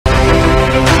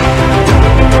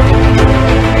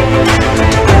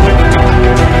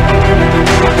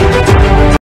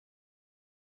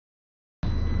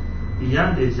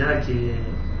déjà que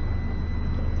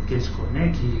je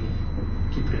connais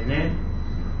qui prenaient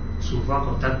souvent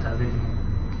contact avec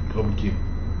nous. Comme qui?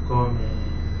 Comme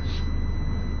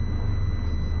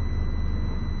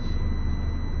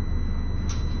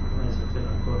comment il s'appelle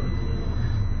encore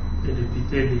le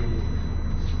député de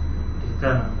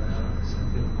Canada,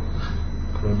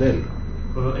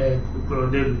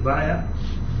 Claudel Baya.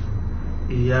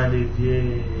 Il y a les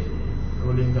vieux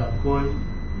Olinga Koy,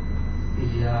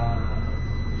 il y a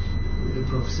le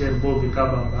professeur Bob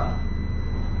Kabamba,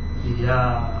 il y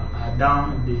a Adam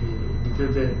du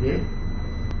PVRD,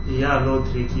 il y a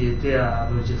l'autre qui était à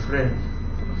Roger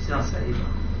Science Aïba.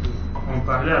 On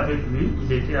parlait avec lui,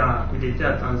 il était à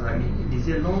Tanzanie. Il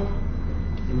disait non,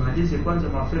 il m'a dit c'est quoi je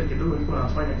m'en faire que l'eau il faut la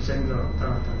faire à Tanzanie.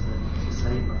 C'est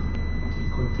Saïba.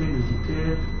 Côté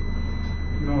militaire,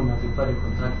 nous on n'avait pas de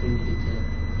contact militaire.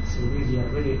 C'est lui qui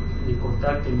avait les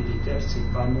contacts militaires, c'est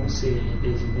pas nous, c'est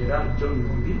le général John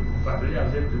Mombi. On parlait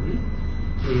avec lui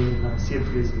et l'ancien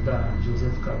président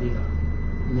Joseph Kabila.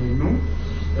 Mais nous,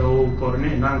 au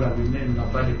cornet NANGAA, on n'a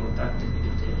pas de contact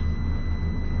militaire.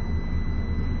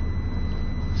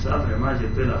 Ça vraiment je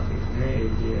peux l'affirmer et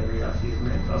le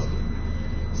réaffirmer parce que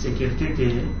c'est quelqu'un que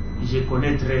je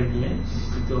connais très bien.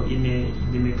 Plutôt, il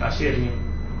ne me cachait rien.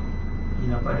 Il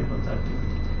n'a pas de contact militaire.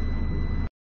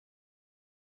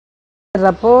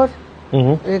 Rapport,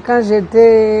 et quand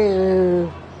j'étais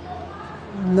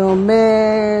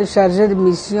nommé chargé de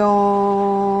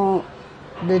mission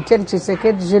de Etienne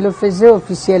Tshisekedi, je le faisais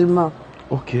officiellement.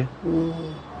 Ok.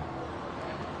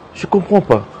 Je comprends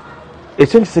pas.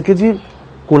 Etienne Tshisekedi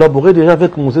collaborait déjà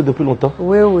avec Mosé depuis longtemps?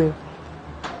 Oui, oui.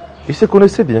 Ils se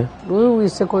connaissaient bien? Oui, oui,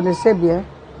 ils se connaissaient bien.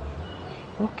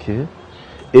 Ok.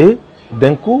 Et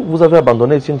d'un coup, vous avez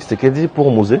abandonné Etienne Tshisekedi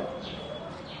pour Mosé?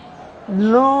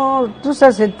 Non, tout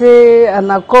ça c'était en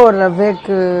accord avec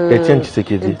Etienne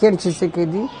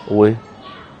Tshisekedi. Oui.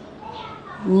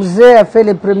 Mosé a fait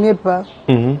les premiers pas.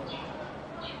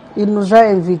 Il nous a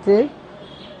invités.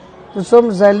 Nous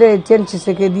sommes allés, Etienne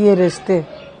Tshisekedi est resté.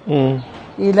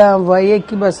 Il a envoyé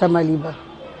Kiba Samaliba.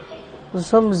 Nous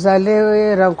sommes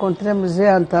allés rencontrer Mosé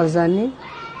en Tanzanie,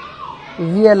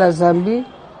 via la Zambie,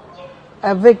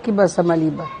 avec Kiba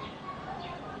Samaliba.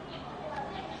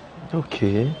 Ok.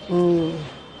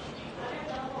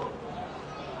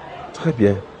 Très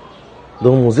bien.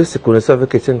 Donc Mosé se connaissait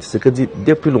avec Etienne Tshisekedi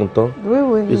depuis longtemps. Oui,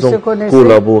 oui, ils ont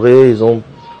collaboré, ils ont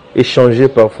échangé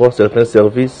parfois certains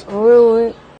services. Oui,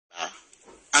 oui.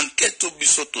 Enquête au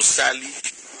Bissoto Sali,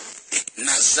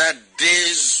 Naza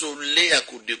désolé à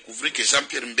découvrir que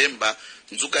Jean-Pierre Mbemba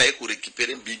nous a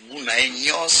récupéré Bibou na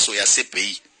nyonso ya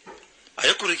CPI. A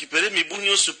récupéré Bibou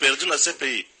nyonso perdu na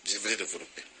CPI. Je vais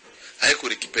développer. A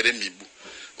récupéré Bibou.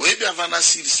 Oui, bien avant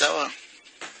Nassir Sawa.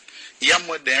 Il y a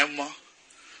moins d'un mois,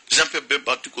 Jean-Pierre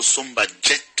Mbemba tu ko somba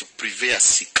jet privé à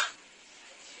Sika.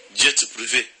 Jet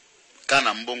privé. Quand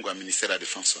on mbongo à ministère de la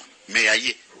Défense. Mais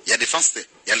il y a défense,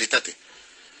 il y a l'État.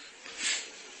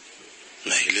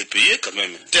 Mais il est payé quand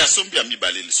même. Tu as son bien mis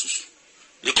balé les sous.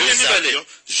 Le avions,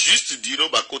 juste dire au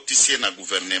cotisien à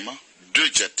gouvernement,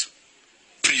 2 jets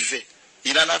privés.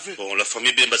 Il en avait. Bon, la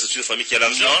famille Bemba, c'est une famille qui a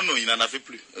l'argent. Non, il n'en avait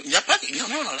plus. Il n'y a pas.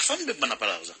 Non, la famille Bemba n'a pas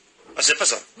l'argent. Ah, c'est pas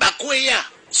ça. Bakoya.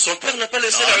 Son père n'a pas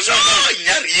laissé l'argent. Non, il n'y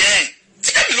a rien.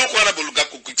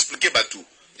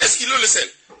 Est-ce qu'il est le seul?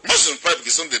 Moi, je ne pas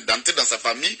question d'entrer dans sa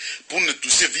famille pour ne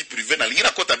toucher vie privée. Dans la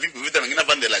vie privée,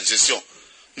 dans de la gestion.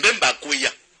 Même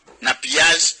Bakoya. Na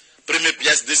pillage, premier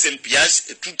pillage, deuxième pillage,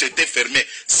 et tout était fermé.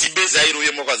 Si Bezaïro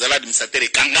et Morazala administrateur et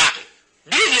Kanga,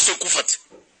 bien se koufat.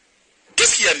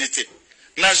 Qu'est-ce qu'il y en était?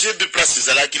 Nager de place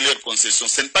Zala qui leur concession.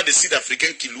 Ce n'est pas des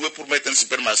Sud-Africains qui louaient pour mettre un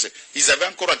supermarché. Ils avaient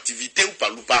encore activité ou pas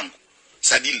loupango.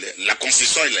 C'est-à-dire la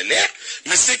concession elle est l'air,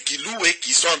 mais ceux qui louent et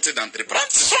qui sont en train d'entreprendre,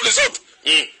 ce sont les autres.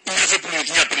 Il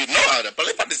n'y a plus. Non, ne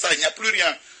parlez pas de ça, il n'y a plus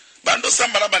rien. Bando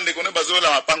Sambala Bande Kone Bazo la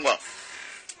Mapangwa.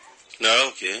 Ah,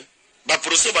 ok. Oh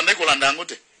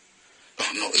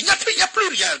non, il n'y a plus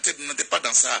rien, n'était pas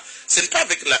dans ça. Ce n'est pas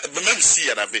avec la. Même s'il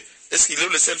y en avait. Est-ce qu'il est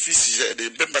le seul fils de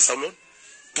Bemba Salon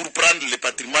pour prendre le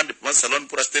patrimoine de Bemba Salon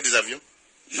pour acheter des avions?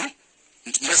 Non.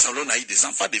 Bemba Salon a eu des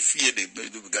enfants, des filles et des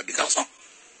garçons.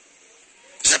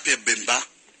 Jean-Pierre Bemba,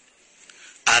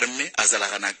 armé à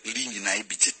Zalagana, ligne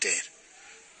budgétaire.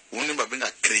 On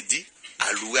a crédit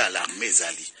alloué à l'armée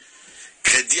Zali.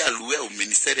 Crédit alloué au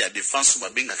ministère de la Défense, on a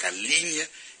ligne.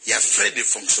 Il y a frais de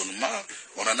fonctionnement.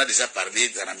 On en a déjà parlé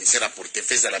dans la ministère apporté,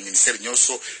 fait dans la ministère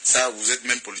Nyoso. Ça, vous êtes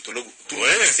même politologue. Tout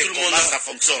le monde ça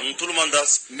fonctionne. Tout le monde a.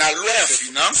 Na loi à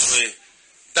finance,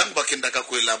 tant que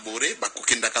vous élaborer,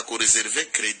 vous réserver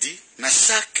crédit, na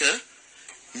chaque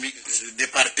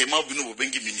département,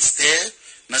 ministère,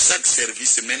 na chaque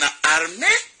service, maintenant armé,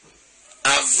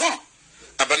 avant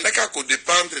abandaka ko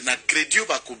dépendre na crédit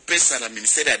ba ko pesa na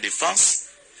ministère de la défense,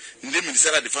 le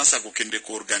ministère de la défense a kokende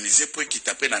ko organiser pour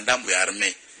équitaper na ndambo ya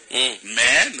armée.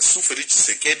 Mais sous Félix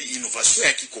Tshisekedi innovation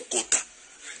ya kikokota.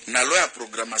 Na loi ya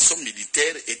programmation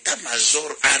militaire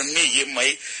état-major armée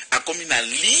yemaye a comme na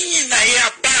ligne na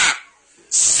ya pas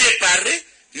séparé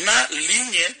na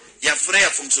ligne ya frais à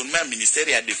fonctionnement du ministère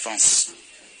de la défense.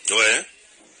 Ouais.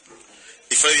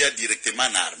 Il faut y aller directement à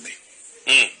l'armée.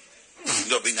 Il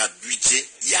y a un budget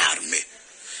y a armée.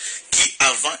 Qui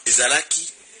avant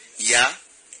Ezalaki, il y a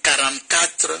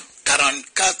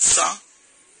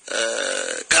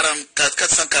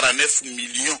 449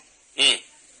 millions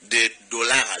de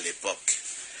dollars à l'époque.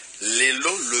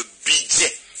 Le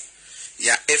budget, il y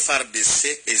a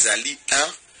FRDC Ezali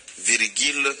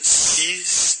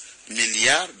 1,6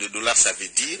 milliard de dollars, ça veut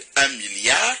dire 1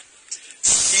 milliard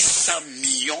 600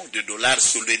 millions de dollars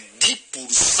sur les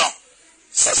 10%.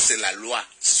 Ça, c'est la loi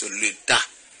sur l'État.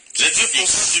 Les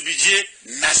 10% du budget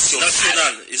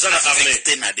national. Ils ont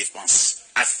affecté la dépense.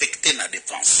 Affecté la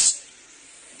dépense.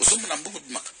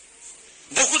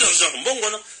 Beaucoup d'argent. Bon,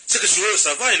 c'est que sur eux,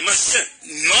 ça va, ils marchent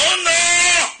bien.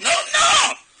 Non.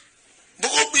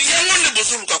 Beaucoup de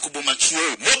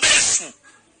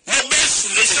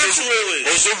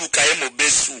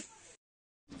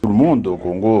Tout le monde au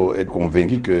Congo est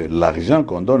convaincu que l'argent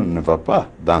qu'on donne ne va pas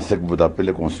dans ce que vous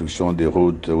appelez construction des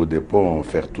routes ou des ponts,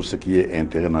 faire tout ce qui est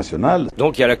intérêt national.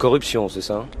 Donc il y a la corruption, c'est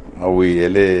ça? Ah oui,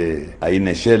 elle est à une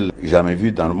échelle jamais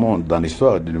vue dans le monde, dans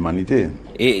l'histoire de l'humanité.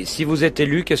 Et si vous êtes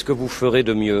élu, qu'est-ce que vous ferez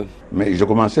de mieux? Mais je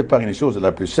commençais par une chose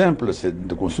la plus simple, c'est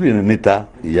de construire un État.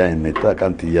 Il y a un État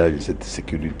quand il y a cette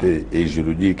sécurité et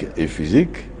juridique et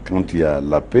physique, quand il y a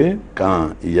la paix,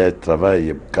 quand il y a le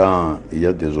travail, quand il y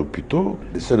a des hôpitaux.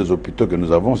 Les seuls hôpitaux que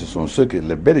nous avons, ce sont ceux que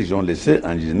les Belges ont laissés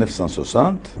en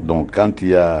 1960. Donc quand il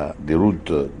y a des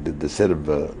routes de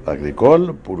serve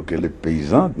agricoles pour que les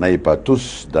paysans n'aillent pas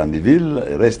tous dans les villes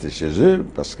et restent chez eux,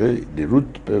 parce que les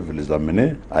routes peuvent les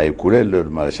amener à écouler leurs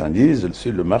marchandises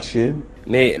sur le marché.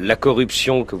 Mais la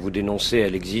corruption que vous dénoncez,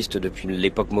 elle existe depuis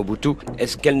l'époque Mobutu.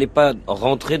 Est-ce qu'elle n'est pas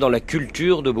rentrée dans la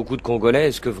culture de beaucoup de Congolais?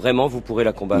 Est-ce que vraiment vous pourrez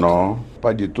la combattre? Non,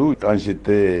 pas du tout. Quand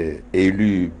j'étais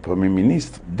élu Premier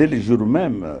ministre, dès le jour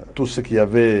même, tous ceux qui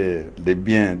avaient les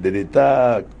biens de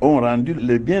l'État ont rendu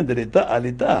les biens de l'État à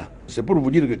l'État. C'est pour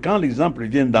vous dire que quand l'exemple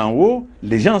vient d'en haut,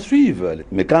 les gens suivent.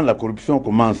 Mais quand la corruption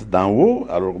commence d'en haut,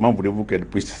 alors comment voulez-vous qu'elle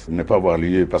puisse ne pas avoir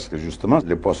lieu? Parce que justement,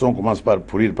 les poissons commencent par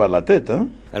pourrir par la tête.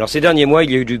 Alors ces derniers mois,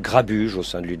 il y a eu du grabuge au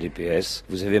sein de l'UDPS.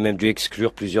 Vous avez même dû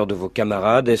exclure plusieurs de vos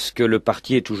camarades. Est-ce que le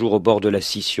parti est toujours au bord de la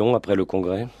scission après le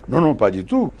congrès? Non, pas du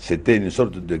tout. C'était une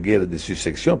sorte de guerre de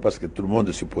succession parce que tout le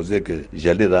monde supposait que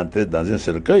j'allais rentrer dans un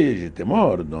cercueil et j'étais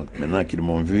mort. Donc maintenant qu'ils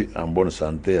m'ont vu en bonne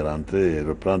santé rentrer et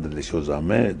reprendre les choses en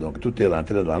main, donc tout est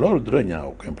rentré dans l'ordre, il n'y a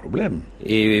aucun problème.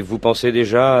 Et vous pensez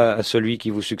déjà à celui qui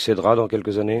vous succédera dans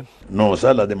quelques années? Non,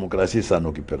 ça, la démocratie s'en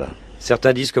occupera.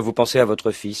 Certains disent que vous pensez à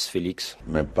votre fils, Félix.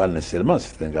 Mais pas nécessairement.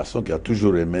 C'est un garçon qui a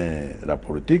toujours aimé la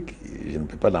politique. Je ne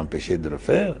peux pas l'empêcher de le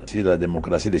faire. Si la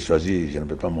démocratie le choisit, je ne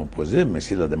peux pas m'opposer. Mais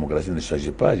si la démocratie ne le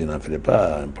choisit pas, je n'en ferai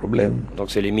pas un problème.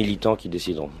 Donc c'est les militants qui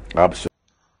décideront. Absolument.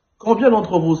 Combien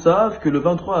d'entre vous savent que le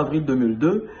 23 avril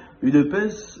 2002,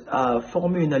 l'UDPS a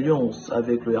formé une alliance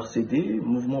avec le RCD,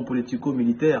 mouvement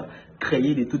politico-militaire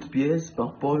créé de toutes pièces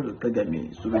par Paul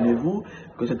Kagame. Souvenez-vous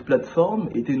que cette plateforme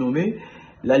était nommée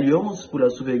l'Alliance pour la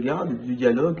sauvegarde du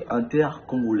dialogue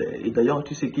inter-congolais. Et d'ailleurs,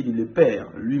 tu sais qu'il le père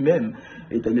lui-même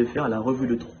est allé faire la revue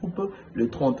de troupes le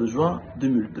 30 juin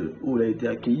 2002, où il a été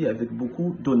accueilli avec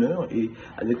beaucoup d'honneur et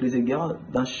avec les égards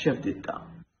d'un chef d'État.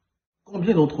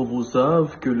 Combien d'entre vous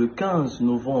savent que le 15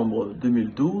 novembre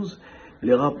 2012,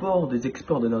 les rapports des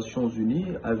experts des Nations Unies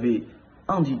avaient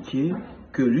indiqué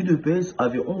que l'UDPS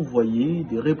avait envoyé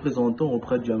des représentants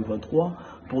auprès du M23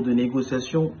 pour des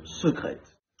négociations secrètes?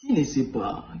 Qui ne sait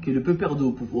pas que le peuple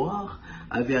au pouvoir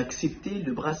avait accepté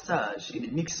le brassage et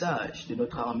le mixage de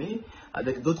notre armée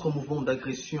avec d'autres mouvements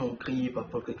d'agression créés par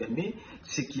Paul Kagame,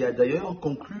 ce qui a d'ailleurs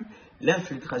conclu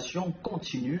l'infiltration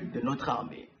continue de notre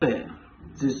armée. Frères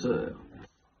et sœurs,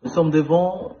 nous sommes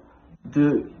devant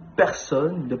de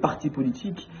personnes, de partis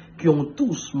politiques qui ont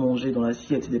tous mangé dans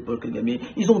l'assiette de Paul Kagame.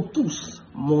 Ils ont tous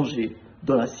mangé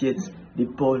dans l'assiette de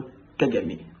Paul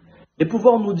Kagame. Le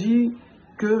pouvoir nous dit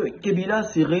que KABILA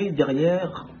serait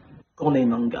derrière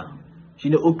NANGAA. Je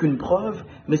n'ai aucune preuve,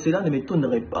 mais cela ne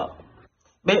m'étonnerait pas.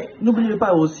 Mais n'oubliez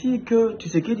pas aussi que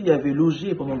Tshisekedi avait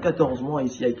logé pendant 14 mois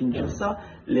ici à Kinshasa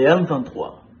les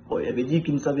M23. Bon, il avait dit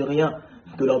qu'il ne savait rien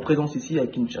de leur présence ici à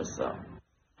Kinshasa.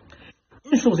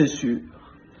 Une chose est sûre,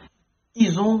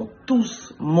 ils ont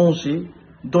tous mangé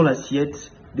dans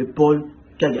l'assiette de Paul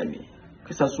Kagame.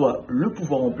 que ce soit le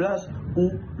pouvoir en place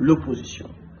ou l'opposition.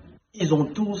 Ils ont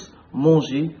tous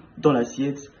mangé dans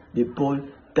l'assiette de Paul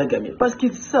Kagame. Parce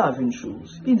qu'ils savent une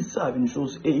chose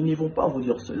et ils ne vont pas vous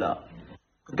dire cela.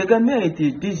 Kagame a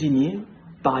été désigné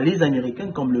par les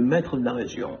Américains comme le maître de la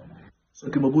région. Ce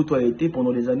que Mobutu a été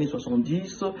pendant les années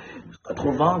 70,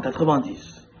 80,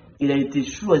 90. Il a été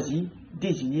choisi,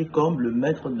 désigné comme le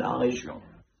maître de la région.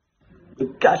 Le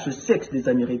cache-sexe des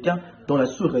Américains dans la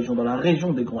sous-région, dans la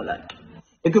région des Grands Lacs.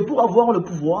 Et que pour avoir le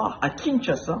pouvoir à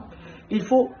Kinshasa, il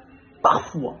faut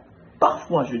parfois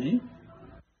je dis,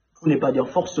 pour ne pas dire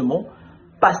forcément,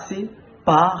 passer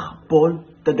par Paul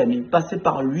Kagame, passer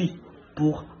par lui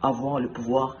pour avoir le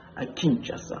pouvoir à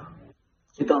Kinshasa.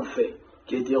 C'est un fait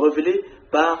qui a été révélé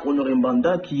par Honoré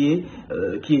Mbanda qui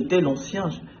était l'ancien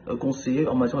conseiller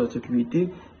en matière de sécurité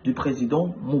du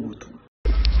président Mobutu.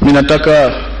 Minataka,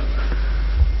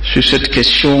 sur cette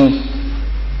question,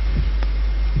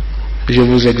 je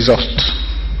vous exhorte.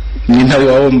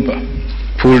 Ninawaomba,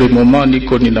 pour le moment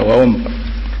niko ninawaomba.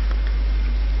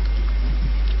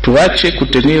 Tuache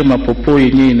kutenir mapopo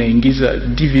yenye inaingiza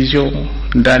division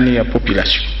ndani ya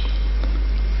population.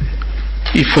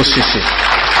 Il faut cesser.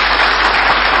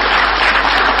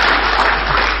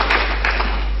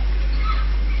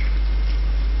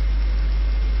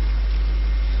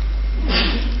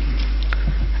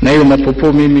 Na hiyo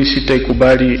mapopo mimi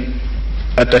sitaikubali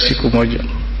hata siku moja.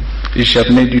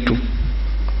 Jamais du tout.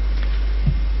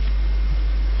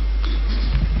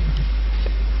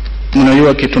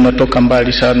 Mnajua kitu tunatoka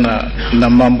mbali sana na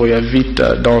mambo ya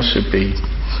vita dans ce pays.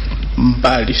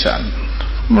 Mbali sana.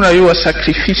 Mnajua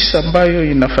sacrifice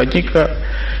ambayo inafanyika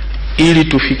ili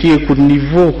tufikie ku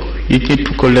niveau yenye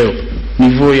tuko leo,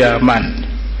 niveau ya amani.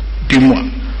 Du moins.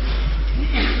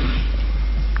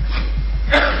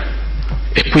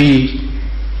 Et puis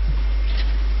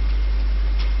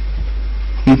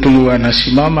mtu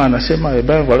anasimama anasema eh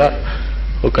ben voilà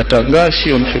au Katanga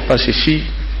si on ne fait pas ceci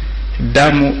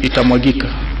damu itamwagika.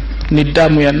 Ni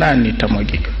damu ya nani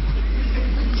itamwagika?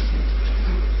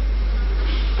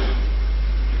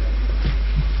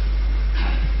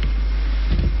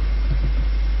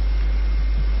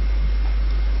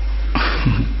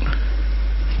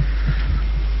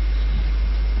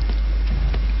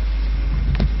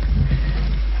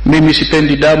 Mimi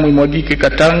sipendi damu imwagike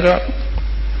Katanga,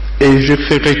 et je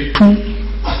ferai tout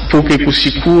pour que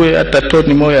kusikue hata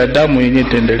toni moja ya damu yenye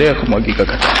itaendelea kumwagika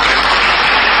Katanga.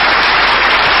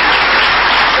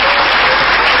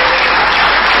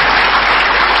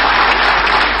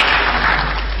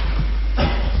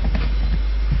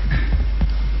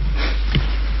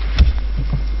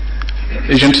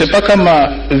 Je ne sais pas kama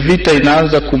vita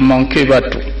inaanza kumanke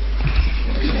watu.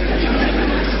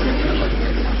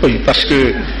 Oui, parce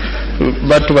que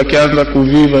watu wakianza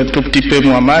kuvivre un tout petit peu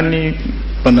mwamani,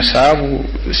 wanasahau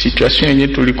situation yenye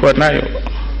tulikuwa nayo.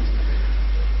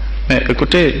 Mais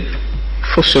écoutez,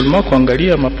 faut seulement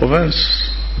kuangalia ma province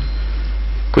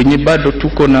kwenye bado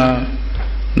tuko na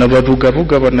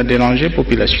wavugavuga wana déranger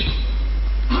population.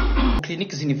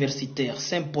 Cliniques universitaires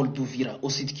Saint-Paul d'Ouvira au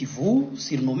Sud Kivu,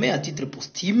 surnommé à titre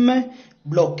posthume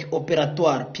bloc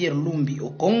opératoire Pierre Lumbi au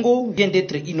Congo, vient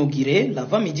d'être inauguré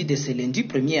l'avant-midi de ce lundi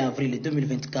 1er avril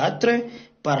 2024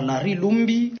 par Larry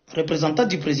Lumbi, représentant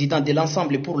du président de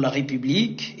l'Ensemble pour la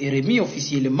République, et remis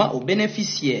officiellement aux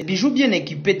bénéficiaires. Bijou bien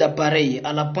équipé d'appareils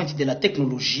à la pointe de la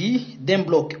technologie, d'un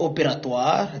bloc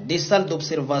opératoire, des salles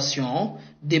d'observation,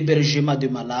 d'hébergement de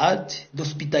malades,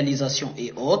 d'hospitalisation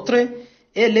et autres,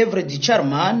 est l'œuvre du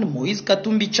chairman Moïse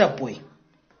Katumbi Chapwe.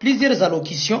 Plusieurs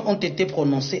allocutions ont été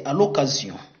prononcées à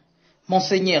l'occasion.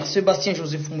 Monseigneur Sébastien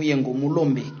Joseph Mouyengo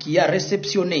Moulombe, qui a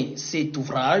réceptionné cet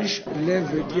ouvrage.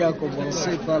 L'œuvre qui a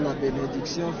commencé par la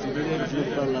bénédiction,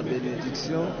 finit par la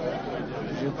bénédiction.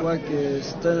 Je crois que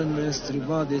c'est un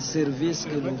instrument de service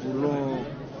que nous voulons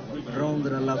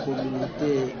rendre à la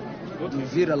communauté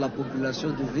d'Uvira, à la population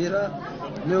d'Uvira,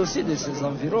 mais aussi de ses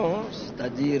environs,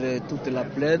 c'est-à-dire toute la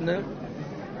plaine.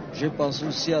 Je pense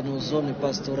aussi à nos zones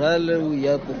pastorales où il y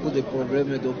a beaucoup de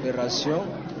problèmes d'opération.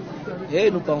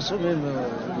 Et nous pensons même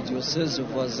aux diocèses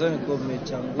voisins comme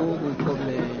Tchango ou comme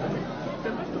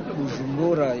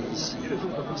Bujumbura ici.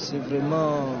 C'est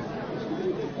vraiment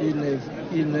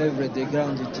une œuvre de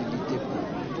grande utilité.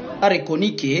 A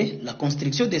reconnu que la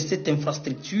construction de cette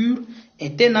infrastructure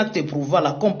est un acte prouvant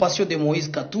la compassion de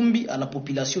Moïse Katumbi à la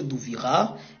population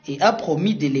d'Uvira et a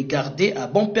promis de les garder à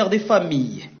bon père de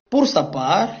famille. Pour sa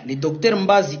part, le docteur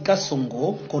Mbazi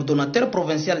Kassongo, coordonnateur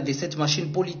provincial de cette machine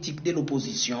politique de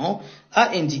l'opposition,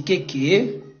 a indiqué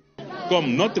que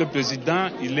comme notre président,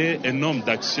 il est un homme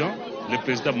d'action, le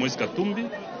président Moïse Katumbi,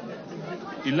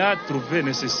 il a trouvé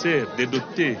nécessaire de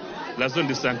doter la zone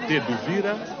de santé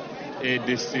d'Uvira et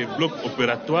de ses blocs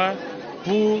opératoires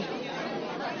pour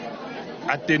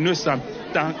atténuer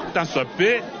tant soit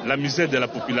peu la misère de la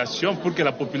population, pour que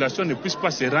la population ne puisse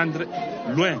pas se rendre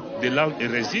loin de là où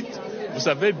elle réside. Vous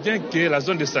savez bien que la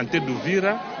zone de santé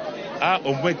d'Uvira a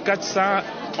au moins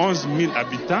 411 000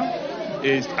 habitants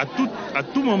et à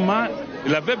tout moment,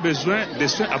 il avait besoin de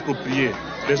soins appropriés.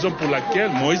 Raison pour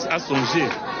laquelle Moïse a songé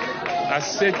à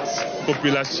cette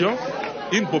population,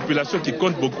 une population qui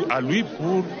compte beaucoup à lui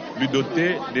pour lui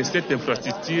doter de cette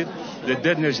infrastructure de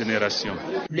dernière génération.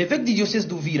 L'évêque du diocèse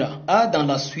d'Uvira a dans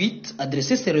la suite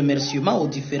adressé ses remerciements aux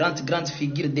différentes grandes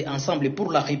figures de Ensemble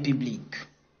pour la République.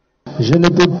 Je ne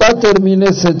peux pas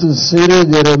terminer cette série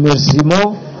de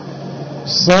remerciements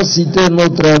sans citer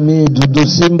notre ami Doudou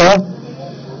Simba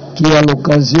qui à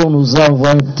l'occasion nous envoie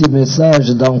un petit message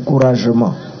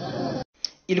d'encouragement.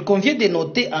 Il convient de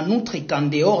noter en outre qu'en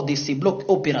dehors de ces blocs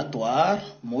opératoires,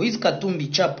 Moïse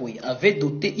Katumbi Chapoy avait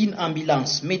doté une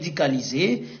ambulance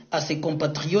médicalisée à ses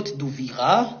compatriotes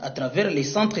d'Uvira à travers les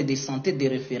centres de santé de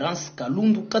référence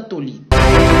Kalundu catholique.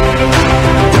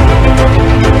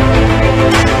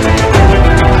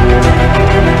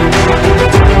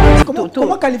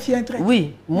 Comment qualifier un trait?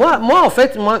 Oui, moi en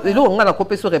fait, on a la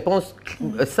compétition réponse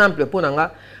simple pour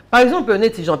Nanga. Par exemple,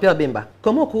 Jean-PIERRE Bemba,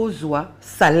 comment qu'on voit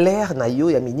salaire na yo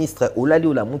ya ministre Olali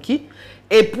Olamuki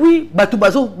et puis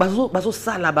bazo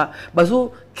ça là-bas,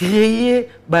 bazo créer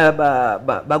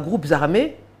groupes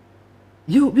armés.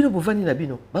 Yo bino bovani na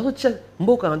bino, bazo tia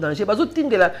mboka en danger, bazo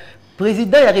tinde la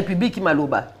président de la République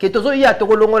maloba, que tozo ya to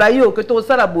kolongola yo, que to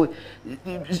sala boy.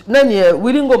 Nani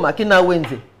Wilingoma ki na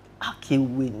wenze. Ah, qui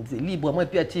Wenze, librement, et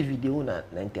puis il y a des vidéos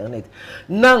sur Internet.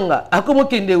 Nanga, à comment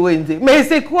kende Wenze? Mais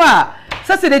c'est quoi?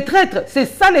 Ça, c'est les traîtres. C'est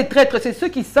ça, les traîtres. C'est ceux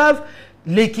qui savent,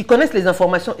 qui connaissent les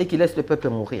informations et qui laissent le peuple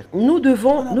mourir. Nous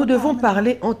devons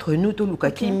parler entre nous,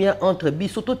 Tolukakimia, entre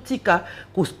Bisoto Tika,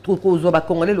 Kozoba,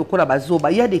 Congolais, le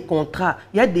Bazoba. Il y a des contrats,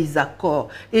 il y a des accords.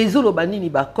 Et Zolobani,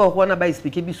 ni bakor, on a pas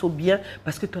expliqué Biso bien,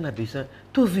 parce que tu en as besoin.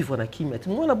 Tout vivre na Kimia.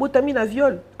 Moi, on a botamine à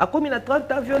viol. À combien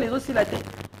 30 ans viol, les aussi la tête.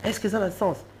 Est-ce que ça a un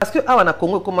sens? Parce que, on a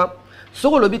Congo, comment?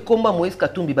 Soro lobi komba Moïse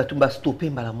Katumbi batumba stopper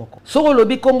mbala moko. Soro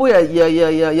lobi kombo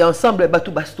ya ensemble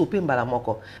batu ba stopper mbala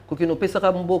moko. Kokino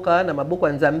pesaka mboka na maboko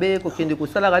nzambe kokende ko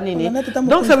sala nini.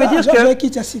 Donc ça veut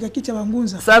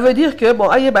dire que bon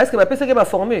aye ba est-ce que ba pesaka ba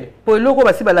formule. Po loko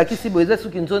ba si ba lakisi boza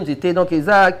suki nzonzi te donc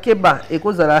eza keba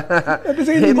ekozala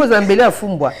ekozambele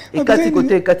afumbwa et kati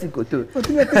kote. Est-ce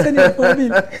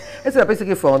que ba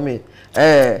pesaka formule?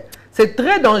 C'est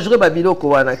très dangereux, Babilo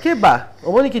Kowana. Keba,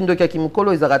 on voit qu'il y a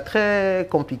Kimukolo, ils sont très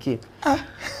compliqués. Ah.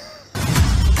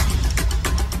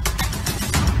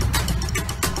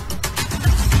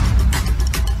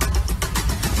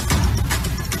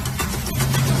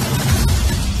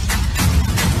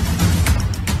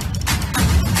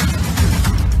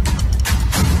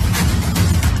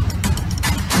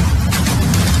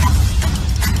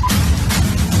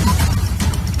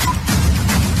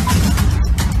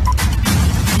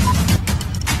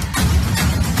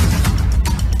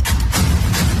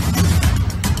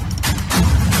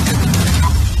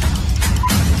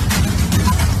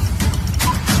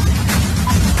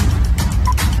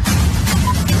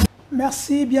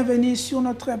 Merci, bienvenue sur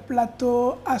notre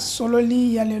plateau à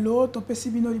Sololi, Yalelo,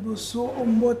 Topesibino Liboso,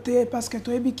 Ombote, parce que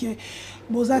tu as vu que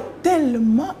vous êtes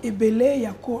tellement ébélé,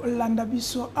 Yako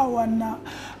Landabiso, Awana,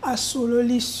 à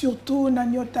Sololi, surtout dans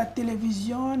notre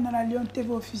télévision, dans la Lyon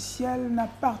TV officielle, dans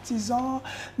Partisan,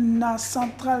 dans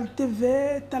Central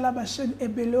TV, dans la chaîne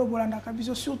ébélé,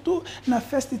 Bolandakabiso, surtout dans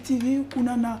Fest TV,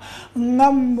 dans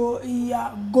Ngambo,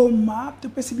 ya Goma,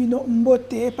 Topesibino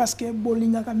Ombote, parce que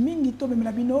Bolingaka Mingi,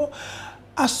 Tobemilabino,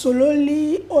 à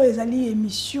Sololi, ezali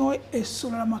émission et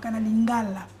sur la makana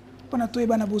lingala. Pendant tout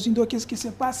ebana bozindo, qu'est-ce qui se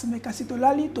passe? Mais kasi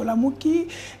tolali, tolamuki,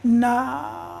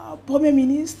 na Premier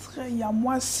ministre, ya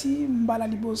mwasi mbala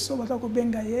liboso, batako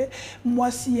bengaye,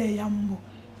 mwasi ya yambo.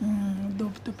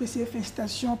 Donc, tu peux essayer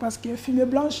félicitations parce que fumée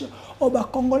blanche, au bas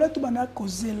congolais, tu vas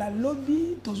causer la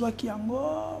lobby, tu vois qui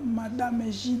Madame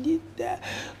Judith,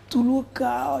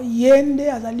 Toulouka, Yende,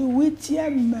 Azali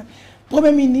 8e.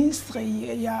 Premier ministre,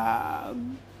 il y a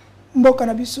Mboka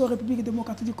Nabiso, République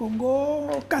démocratique du Congo,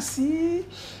 Kassi,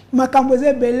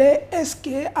 Makamboze Belé, est-ce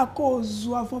que à cause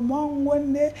vraiment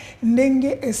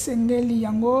Ndenge et Sengeli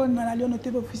Yango, dans la Lyon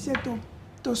TV officielle,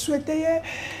 tu souhaites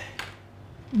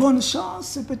bonne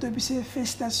chance, peut-être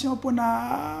félicitations pour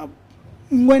na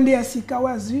Mwende ya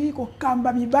Sikawazi, ko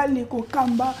kamba mibali, ko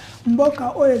kamba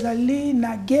Mboka Oezali,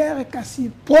 na guerre, Kassi.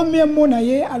 Premier mot na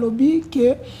ye, alobi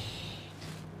que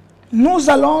nous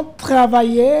allons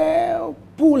travailler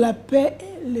pour la paix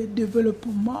le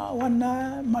développement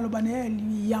wana malobane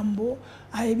yambo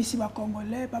ayebisi ba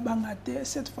congolais ba bangate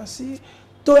cette fois-ci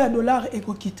to ya dollar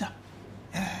ekokita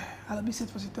alors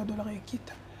cette fois-ci to dollar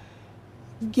ekita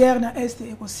guerre na est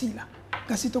ekosila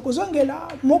kasi tokozongela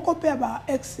moko pe ba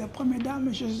ex première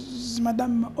dame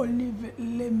madame Olive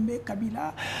Lembe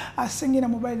Kabila asengi na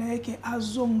mobile na yeke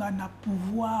azonga na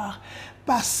pouvoir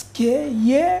parce que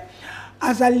ye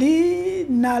azali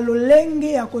na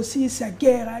lolenge ya kosisa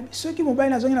guerre ceux qui mobile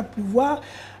nazongi na pouvoir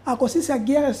akosisa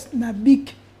guerre na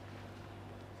bik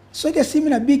ceux qui simi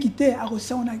na bik te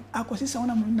akosisa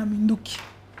ona na minduki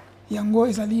yango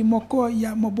ezali moko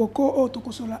ya moboko o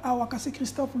tokosola awa kasi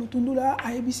Christophe Lutundula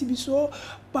ayebisi biso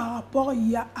par rapport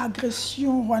ya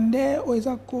agression rwandais o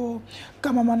ezako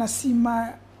kama manasima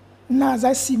na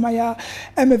za sima ya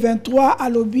M23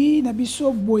 alobi na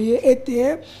biso boye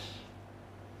ete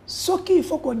ce qu'il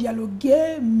faut qu'on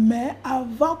dialogue, mais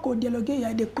avant qu'on dialogue, il y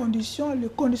a des conditions. Les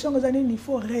conditions que il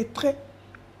faut retrait.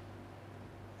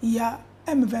 Il y a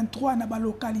M23 dans la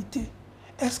localité.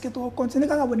 Est-ce que tu continues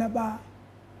à avoir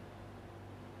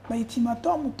un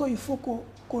ultimatum ou il faut qu'on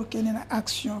ait une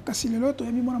action? Parce que l'autre,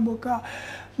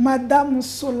 Madame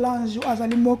Solange, il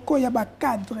y a un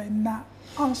cadre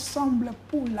ensemble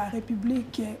pour la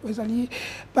République. Vous allez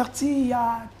parti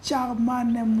ya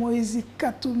Charman Moïse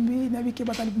Katumbi nabi ke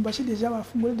batali Bumbashi déjà va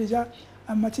fungole déjà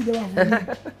à mati de volume.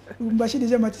 Bumbashi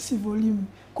déjà mati volume.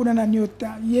 Kuna na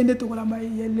nyota yende to kolamba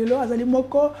lelo azali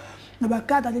moko na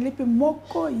bakata azali pe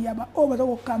moko ya ba o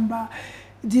bazako kamba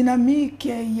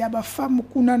dynamique ya ba femme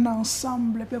kuna na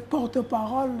ensemble pe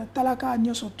porte-parole talaka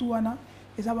nyoso tuana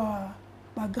eza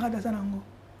ba grade azanango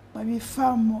ba bi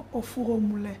femme au four au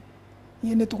moulin.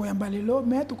 Yende to koyamba lelo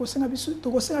mais to kosenga biso to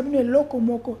kosenga bino eloko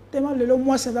moko tellement lelo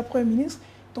moi c'est le premier ministre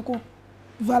to ko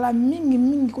vala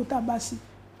mingi kota basi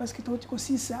parce que to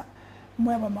aussi ça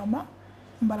moi ba maman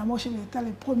mbala mo chez l'état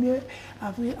le 1er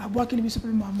avril à boire qu'il biso pe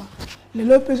maman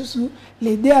lelo pe sous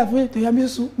le 2 avril to yambi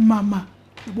sous maman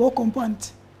bon comprendre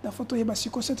la photo est basi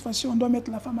cette fois-ci on doit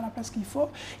mettre la femme à la place qu'il faut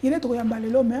yende to koyamba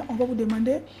lelo mais on va vous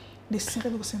demander de serrer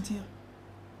vos ceintures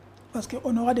parce que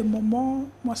on aura des moments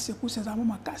moi c'est coup ces amants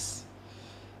ma casse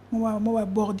moi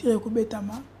bordir ko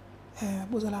betama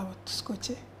bozala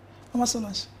scotché maman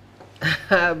Solange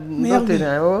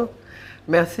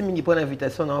merci mingi pour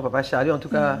l'invitation non papa Charlie en tout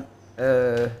cas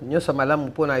nyoso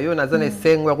malamu pona yo nazana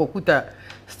sengwa kokuta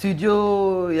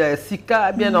studio ya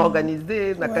sika bien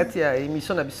organisé na kati ya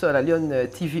émission na biso la Lion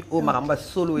TV au Maramba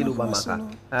solo et lobamaka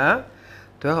hein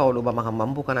tu as lobamaka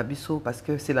mambo kana biso parce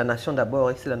que c'est la nation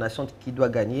d'abord et c'est la nation qui doit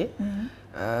gagner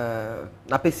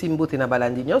na pesi mbote na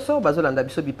balandi nyonso bazolanda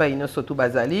biso bipai nyonso tu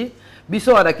bazali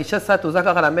biso ala Kinshasa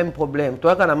tozaka la même problème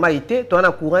toi kana maïté toi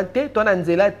na courant te toi na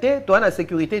nzela te toi na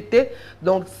sécurité te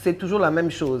donc c'est toujours la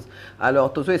même chose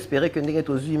alors tozo espérer que ndenge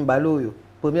tozu mbalo yo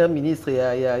premier ministre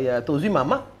ya tozu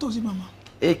mama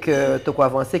et que to ko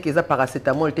avancer que ça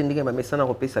paracétamol te ndenge mamesa na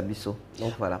repesa biso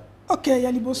donc voilà OK ya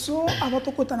liboso avant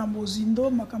to kota na mozindo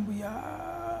makambo ya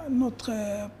notre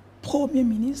premier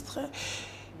ministre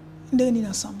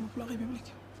ensemble pour la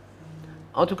République.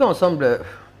 En tout cas, ensemble,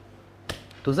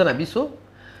 tous en abisso,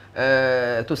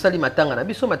 tous ali matanga na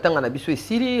biso et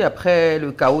Sili après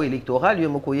le chaos électoral, yo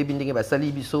mokoye bindenge basali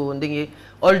biso ndenge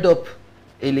hold up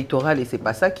électoral et c'est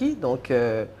pas ça qui donc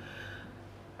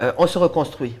on se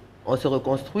reconstruit.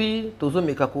 Tous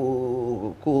meka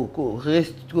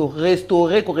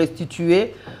restaurer,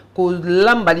 restituer, ko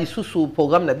lamba lisusu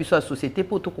programme na biso la société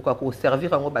pour tout ko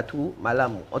servir en batu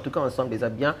malamu. En tout cas ensemble les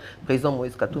bien président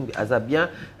Moïse Katumbi azabien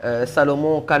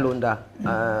Salomon Kalonda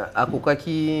akoka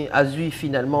qui a eu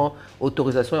finalement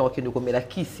autorisation ya okende komela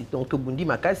kisi donc to bundi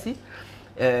makasi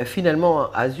finalement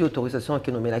a eu autorisation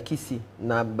que nomela kisi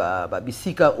na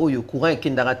bisika oyo courant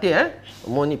kendaraté hein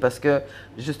moni parce que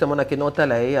justement na kenota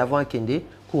là avant kende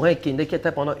courant kende qui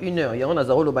était pendant 1 heure. Il y a un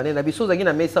azaro le bané na biso zagi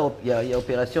na mesa il y a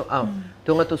opération A.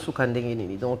 Tonga to suka ndenge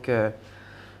nini. Donc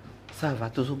ça va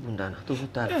toujours bundana, toujours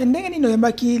tard. Ndenge nini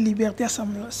noyamba ki liberté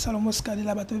Salomon Skadi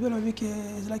la bato belo avec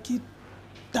la ki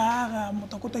tard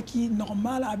motokota ki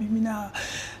normal abimina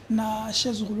na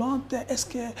chaise roulante. Est-ce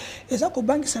que eza ko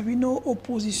banki sabino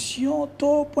opposition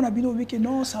to pour na bino que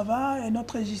non ça va et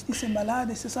notre justice est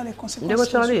malade et c'est ça les conséquences. Ndemo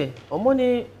Charlie, au moins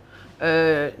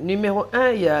numéro 1,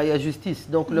 il y a justice.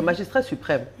 Donc le magistrat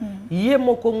suprême,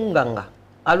 Yemoko Munganga,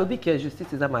 alobi que la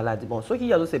justice est malade. Bon, ceux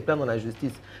qui ont se plaindre dans la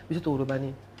justice, M.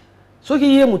 Tourobani, Ce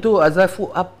qui est muto azafu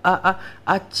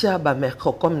atia ba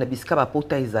mercredi comme na biska ba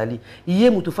pota ezali. Yé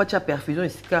muto fatia perfusion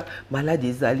iska malade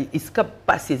ezali, iska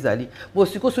passe ezali. Bon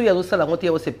siko so yazo sala ngote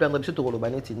ya se plaindre biso to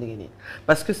kolobane tindeni.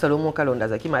 Parce que Salomon Kalonda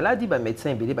zaki maladi ba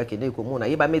médecin belé ba kende ko mona.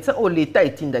 Ye ba médecin au l'état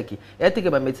etindaki. Ya teke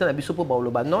ba médecin na biso po ba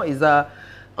oloba non eza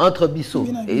entre biso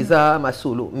eza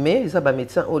masolo mais eza ba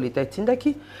médecin au l'état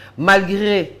etindaki.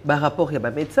 Malgré ba rapport ya ba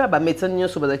médecin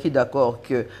nyonso bazaki d'accord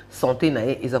que santé na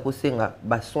ye eza ko senga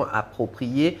ba soins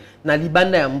appropriés na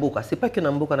libanda ya mboka. C'est pas que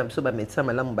na mboka na biso ba médecin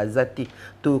malamu bazati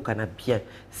to kana bien.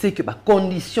 C'est que ba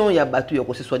condition ya batu ya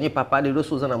ko se soigner papa les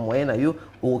loso za na moyen na yo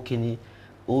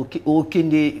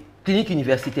okende clinique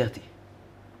universitaire te.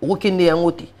 Okende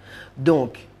yango te.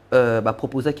 Donc bah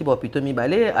proposer qui va plutôt mi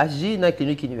balé agir dans la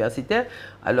clinique universitaire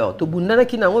alors to bundana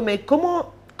ki nango mais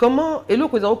comment et le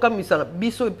ko comme ça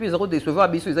biso et puis zéro décevoir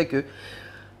biso c'est que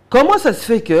comment ça se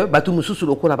fait que bah tout mususu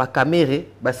lokola ba caméra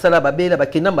ba sala ba bela ba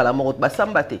kenamba la mort ba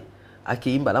sambate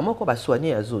akimba la moko ba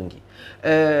soigner azongi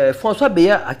François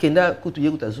Beya akenda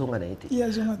kutuye kutazonga na été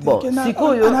bon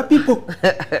siko yo na pipo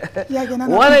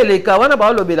wala les ka wana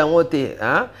ba lobela ngote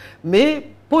hein mais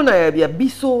pour na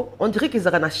biso on dirait qu'ils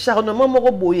ont un acharnement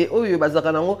moko boye oyo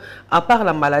bazaka nango à part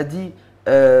la maladie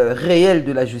réelle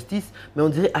de la justice mais on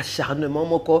dirait acharnement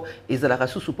moko ezalaka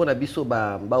susu pour na biso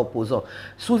ba opposant.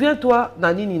 Souviens-toi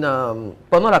nanini na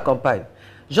pendant la campagne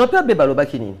Jean-PIERRE Bebaloba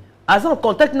kinini aza en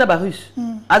contact na ba russe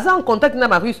aza en contact na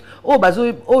ba russe o bazo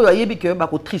oyo ayebi que ba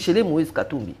ko tricher Moïse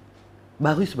Katumbi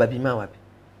ba russe babima wapi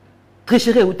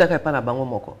tricherer utaka pa na bango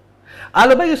moko.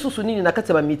 Alors, il y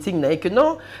a un meeting que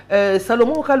non,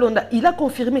 Salomon Kalonda, il a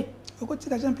confirmé.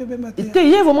 Il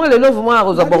y vraiment le long vraiment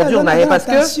aux bordures parce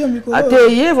que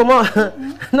il y vraiment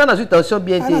non la tension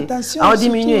bien a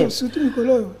diminué.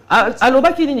 Alors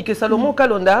bas qui dit que Salomon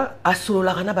Kalonda a solo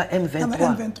la rana ba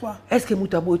M23. Est-ce que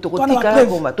Moutabo to kotika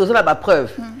bomba to za ba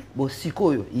preuve. Bon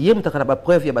sikoyo, yé mutaka ba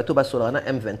preuve ya bato ba solo rana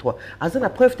M23. Azana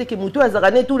preuve te que Mouto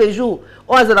azarane tous les jours.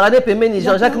 O azarane pemeni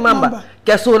Jean-Jacques Mamba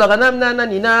qui a solo la rana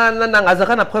na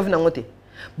azarana preuve na ngote.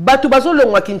 Batu bazo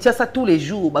longwa Kinshasa tous les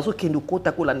jours, bazo kendo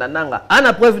kota ko landa nanga.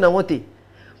 Ana preuve na ngote.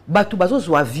 Batu bazo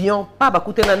zo avion, pa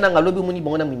bakute na nanga lobi muni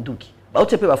bongo na minduki. Ba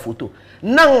otepe ba photo.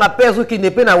 Nanga perso ki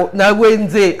nepe na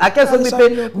wenze, akeso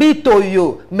nepe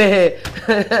bitoyo. Mais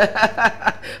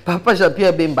papa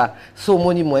Jean-Pierre Bemba, so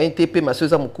moni moyen tepe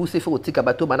masoza mukuse faut tika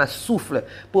bato bana souffle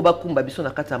pour bakumba biso na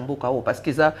kata mboka o parce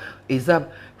que ça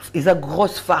eza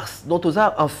grosse farce. Donc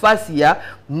oza en face il y a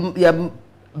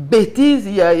bêtises,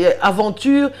 il y a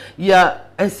aventure, il y a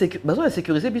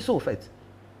insécurisé biso en fait.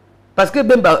 Parce que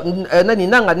Bemba nani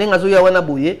nanga nenga zo ya wana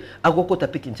boye akoko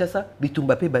tape Kinshasa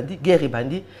bitumba pe bandi guerre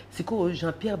bandi siko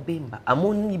Jean-Pierre Bemba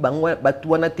amoni bangwa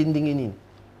batu wana tendenge nini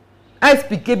a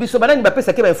expliquer biso banani ba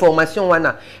pesa ke information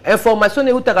wana information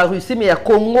ne utaka Russie mais ya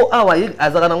Congo awa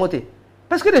azara nangote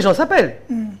parce que les gens s'appellent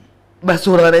bah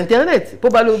sur internet pour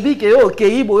balobi que OK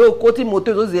boyo côté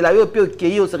moteur zela yo pe OK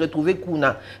on se retrouver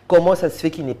kuna. Comment ça se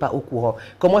fait qu'il n'est pas au courant?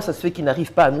 Comment ça se fait qu'il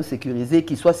n'arrive pas à nous sécuriser,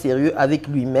 qu'il soit sérieux avec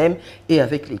lui-même et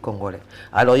avec les Congolais?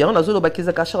 Alors il y a un zolo bakeza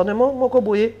acharnement moko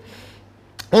boye.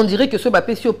 On dirait que ce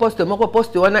bapesi au poste moko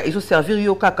poste wana ils ont servir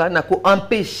yo kaka na ko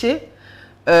empêcher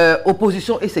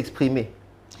opposition et s'exprimer.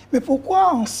 Mais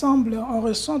pourquoi ensemble on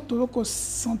ressent tout le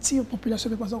sentir population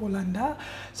de Hollanda?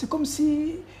 C'est comme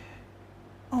si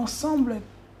ensemble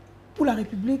pour la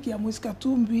République, il y a Moïse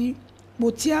Katumbi,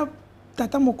 Botia,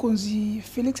 Tata Mokonzi,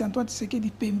 Félix Antoine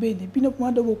Tshisekedi Pembe, puis nous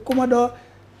demandons au commandant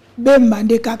Bemba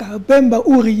Ndekaka, Bemba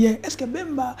ou rien. Est-ce que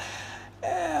Bemba,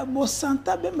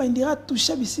 Santa Bemba indira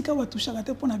toucher Bisika ou toucher la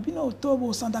tête pour Nabino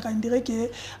auto, Santa indira que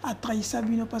a trahi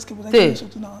Sabino parce que vous avez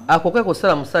surtout dans. À quoi que ça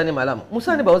la Moussane malam.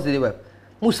 Moussane ba ozele web.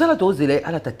 Moussala to ozele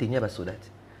à la tatenia ba sodat.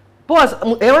 Pour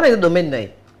et on a le domaine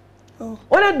naï.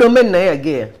 On a le domaine naï à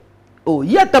guerre. Oh,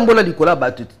 il y a tambola du cola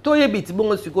battu. Toi, il y a biti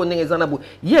bon suko n'engagez bo.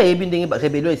 Il y a une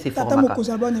rébellion et c'est formé. Tata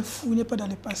Mokozaba ne fouille pas dans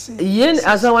le passé. Il y a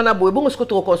azawana bo. Bon, ce que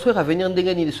tu reconstruire à venir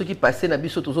n'engagez ni ceux qui passaient na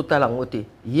biso tous autres langote.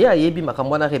 Il y a yebi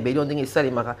makamwana rébellion n'engagez ça les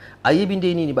mara. Ayebi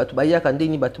ndeni ni batu baya kande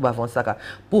ni batu bavansaka.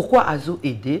 Pourquoi Azo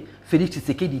aider Félix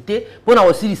Tshisekedi pour na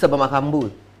aussi lisaba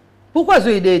makambo? Pourquoi Azo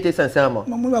aider était sincèrement?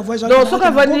 Donc ce qu'a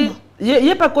vani il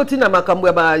y a pas continuer makambo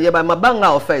ya ba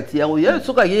mabanga en fait. Il y a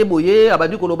ce qu'a yeboye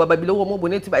abadu ko lo babilo mo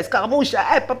boneti ba escarmouche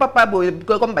papa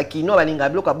comme ba kino balinga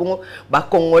biloko bongo ba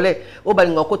congolais o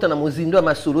balinga kota na mozindo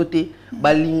ma solote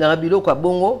balinga biloko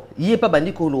bongo yé pas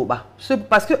bandi ko loba. C'est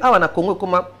parce que awa na Congo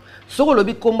comment soko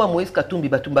lobi komba Moïse Katumbi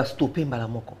batumba stopper mbala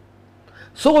moko.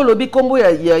 Soko lobi kombo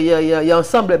ya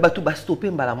ensemble batu ba stopper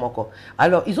mbala moko.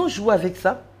 Alors ils ont joué avec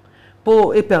ça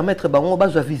pour permettre bango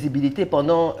bazo visibilité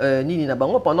pendant nini na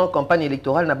bango pendant campagne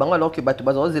électorale na bango alors que batu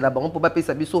bazo la bango pour pas payer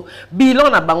sa biso bilan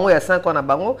na bango il y a 5 ans na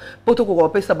bango pour to ko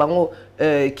payer sa bango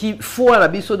qui fois na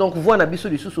biso donc voit na biso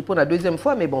lisusu pour la deuxième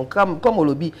fois mais bon comme au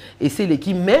lobby et c'est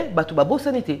l'équipe mais batu babo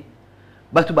sanité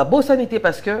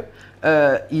parce que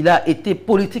il a été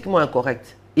politiquement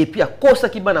incorrect et puis à cause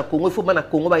qui ba na Congo il faut ba na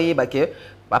Congo ba yeba que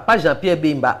papa Jean-Pierre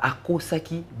Bemba a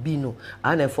kosaki bino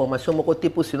an information moko te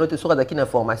po sinon te sera daki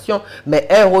information mais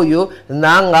eroyo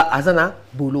nanga azana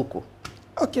boloko.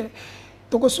 OK.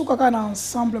 Donc souka kana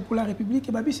ensemble pour la République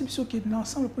et babi c'est qui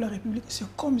ensemble pour la République c'est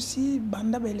comme si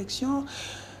banda ba élection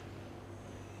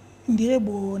on dirait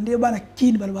bo ndé bana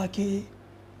kin balba ke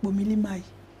bo milimai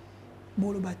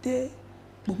bo lo baté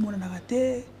bo mona na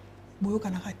raté bo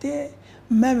kana raté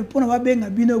même pour na benga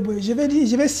bino bo je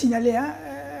vais signaler hein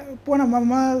pour la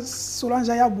maman Solange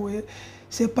Ayaboye,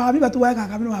 c'est parmi les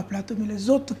plateau, mais les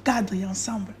autres cadres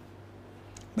ensemble.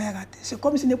 C'est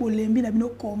comme si les Bolembi n'avaient pas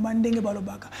commandé.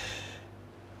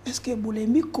 Est-ce que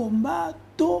Bolembi combat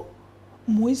tout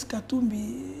Moïse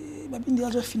Katumbi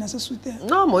financé soutien?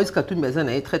 Non, Moïse Katumbi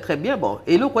est très très bien. Bon.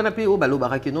 Et là, qu'on a payé au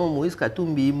Balobarake, non, Moïse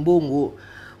Katumbi, Mbongo.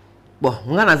 Bon,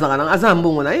 on a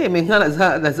mais on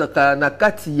a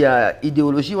nakati ya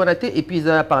idéologie on a été et puis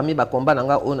parmi les combats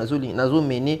on a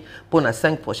mené pour les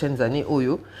 5 prochaines années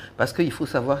oyo parce qu'il faut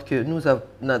savoir que nous en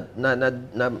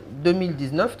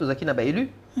 2019 tous qui n'a pas élu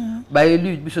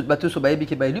biso bateau so ba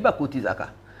élu ba kotizaka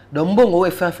donc bon on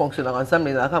faire fonctionner ensemble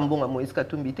les arabes bon à Moïse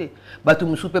Katumbi te bato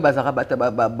musupe bazara bata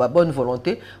ba bonne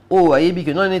volonté o ayebi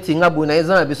que non netinga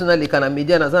bonaisa a besoin les canaux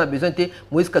médias na a besoin te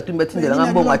Moïse Katumbi tinga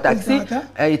la bon taxi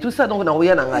et tout ça donc na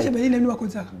oya na ngai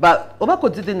ba on va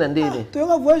continuer ndene tu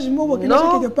vas voir je me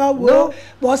quelque part bon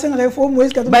c'est une réforme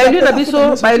Moïse Katumbi ba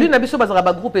élu na biso bazara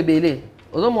ba groupe ebele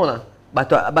ozomona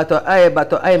bato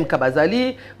AMK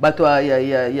Bazali, bato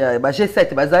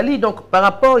G7 Bazali. Donc par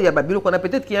rapport, il y a Babilo qu'on a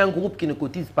peut-être qu'il y a un groupe qui ne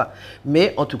cotise pas.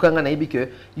 Mais en tout cas, on a dit que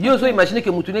Yozo imaginez que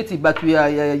Moutouneti il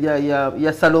y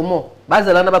a Salomon,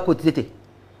 Bazala n'a pas cotisé.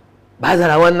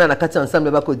 Bazala wana na kati ensemble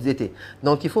ba cotisé.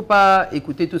 Donc il faut pas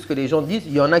écouter tout ce que les gens disent.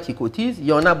 Il y en a qui cotisent, il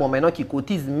y en a bon maintenant qui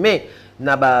cotisent, mais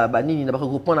na ba nini na ba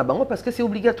regroupement na bango parce que c'est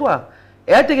obligatoire.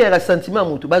 Et à te un sentiment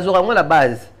Moutou, bazora la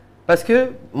base parce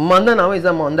que mandat na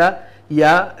un mandat il y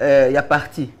a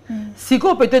parti. Si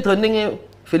qu'on peut-être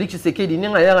Félix Tshisekedi il y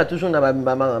a toujours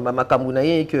ma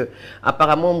kambunaye que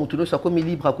apparemment Moutoulou soit comme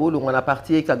libre à cause on a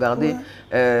parti qui a gardé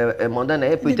mandat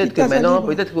peut-être que maintenant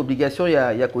peut-être qu'obligation il y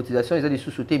a cotisation ils ont des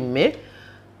sous-soutés mais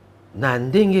na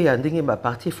ndenge ya ndenge ba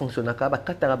parti fonctionne ka ba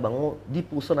katara bango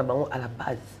 10% na bango à la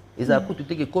base ils a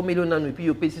coûté que comme il on a et puis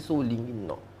yo pesi so lingi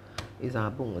non. Ils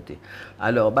ont bon côté.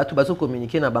 Alors, batu bazo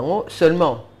communiquer na bango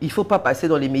seulement. Il faut pas passer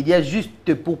dans les médias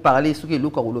juste pour parler ce que le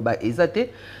Koroloba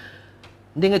exaté.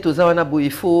 Ndenge toza wana bo il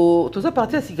faut toza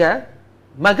partir à sika.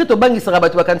 Malgré to bangi sera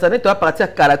batu bakansane to partir à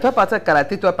kala, to partir à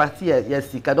kalaté, to partir ya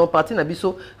sika. Donc partir na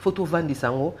biso photo vandi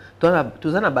sango.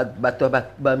 Toza na batu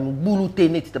ba buluté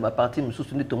net ba partir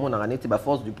mususu ne to mona raneti ba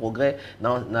force du progrès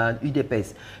na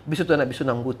UDPS. Biso to na biso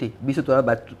na ngoté. Biso to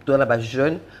na ba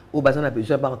jeune au bazan a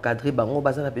besoin ba encadrer bango,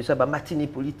 bazan a besoin ba matinée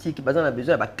politique, bazan a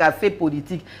besoin ba café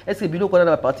politique. Est-ce que bilo ko na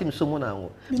ba partir mususu mona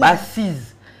ngo. Ba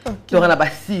assise. Tu as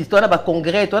un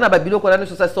congrès, tu as un bilo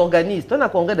ça s'organise. Tu as un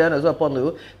congrès d'ailleurs dans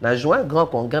en juin, grand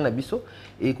congrès na biso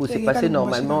et que c'est passé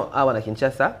normalement à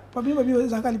Kinshasa.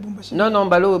 Non,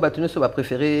 balo batune va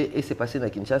préférer et c'est passé à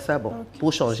Kinshasa bon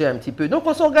pour changer un petit peu. Donc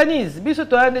on s'organise. Biso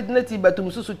to a net batu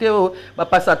musu suteo ba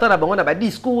passata na bango na ba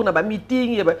discours na ba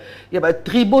meeting ya ba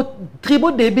tribaux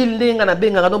débile ndenga na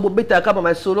benga no bobeta ka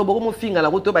ba solo bo mo finga la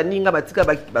roto ba ninga ba tika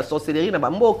ba sorcellerie na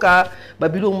ba mboka ba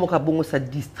bilo moka bongo ça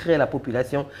distrait la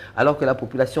population. Alors que la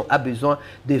population a besoin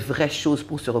de vraies choses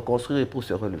pour se reconstruire et pour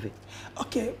se relever.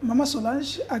 Ok, Maman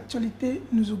Solange, actualité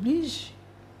nous oblige.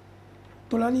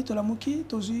 Tolali, Tolamuki,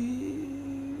 Tozi,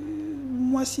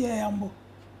 moi si à Yambo.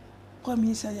 Premier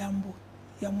ministre à Yambo,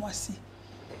 il y a moi si.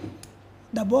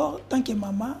 D'abord, tant que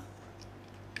maman,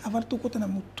 avant tout, quand on a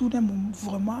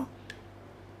vraiment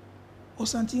au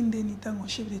senti d'un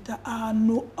chef d'État à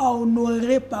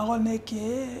honorer parole que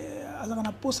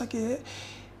à posa que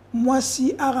moi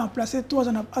si a remplacé toi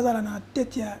dans la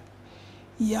tête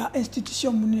il y a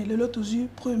institution monnaie le l'autre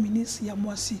premier ministre il y a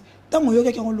moi si tant que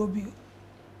quelqu'un qui a un lobby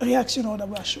réaction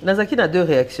d'abord Nazaki a deux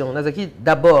réactions Nazaki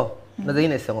d'abord Nazaki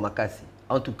n'est pas makasi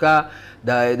en tout cas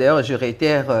d'ailleurs je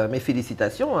réitère mes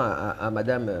félicitations à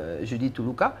madame Judith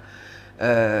Toulouka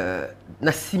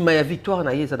na sima ya victoire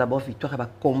na yeza d'abord victoire ba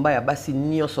combat ya basi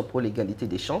nyonso pour l'égalité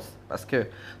des chances parce que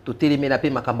to télémela pe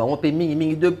makamba on pe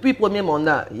mingi depuis premier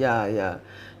mandat il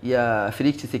y a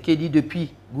Félix Tshisekedi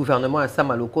depuis gouvernement à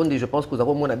Samalokonde je pense que nous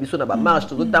avons mon abisso na ba marche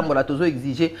tozo tambola tozo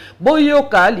exiger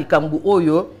boyoka likambu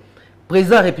oyo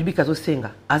président de la République a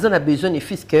besoin de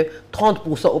fils que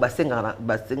 30% au basenga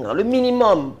le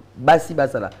minimum basi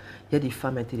basala. Il y a des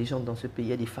femmes intelligentes dans ce pays,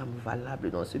 il y a des femmes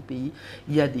valables dans ce pays,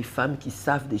 il y a des femmes qui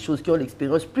savent des choses, qui ont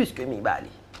l'expérience plus que Mibali.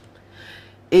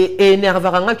 Et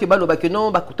énervaranga que baloba que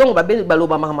non, tant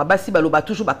baloba marama basi baloba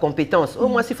toujours ba compétence. Oh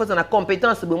moi si faut la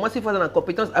compétence, moi si faut la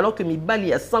compétence alors que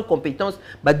Mibali a 100 compétences,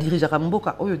 ba dirige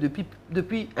Ramboka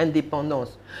depuis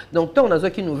indépendance. Donc tant on a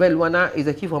une nouvelle wana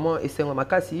ezaki vraiment essengo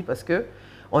makasi parce que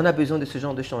on a besoin de ce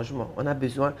genre de changement. On a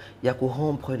besoin, il y a qu'on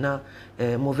rompre na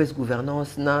mauvaise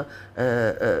gouvernance, na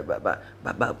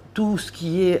tout ce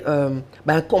qui est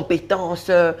incompétence,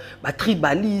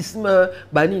 tribalisme,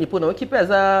 ni pour nous qui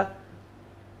pèse à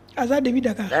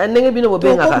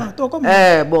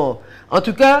bon, en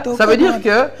tout cas, ça veut dire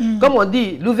que, comme on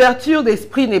dit, l'ouverture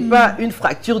d'esprit n'est pas une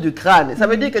fracture du crâne. Ça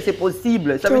veut dire que c'est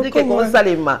possible. Ça veut dire qu'il commence à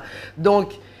les mains.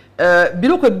 Donc,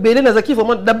 Biloko Belé Nazaki,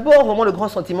 vraiment, d'abord, vraiment, le grand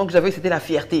sentiment que j'avais, c'était la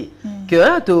fierté. Que,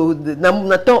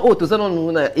 on a tant haut,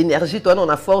 on a énergie, on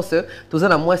a force, on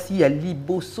a moi si, il y a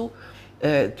Liboso.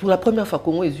 Pour la première fois,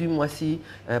 Congo est moi si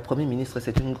Premier ministre,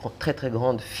 c'est une très très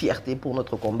grande fierté pour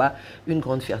notre combat, une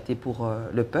grande fierté pour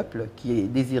le peuple qui est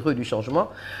désireux du changement.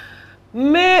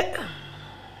 Mais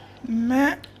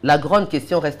la grande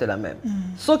question reste la même.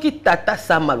 Ce qui tata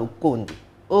Samalokonde,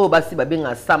 oh basi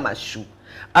babenga Samachou,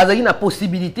 azali na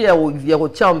possibilité à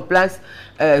retirer en place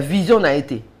vision n'a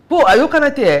été. Pour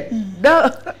ayokanate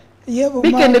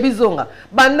Bikende bizonga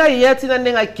banda ya tina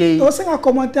ndenga kei osenga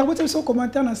commentaire bote so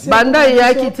commentaire na banda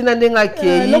ya ki tina ndenga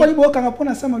kei loko liboka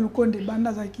ngapona sama lukonde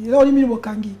banda zaki loko limi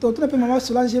bokangi to tuna pe mama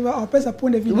Solange va en pesa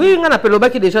point de vue oui ngana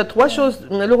pelobaki déjà trois choses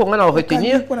loko ngana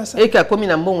retenir et ka komi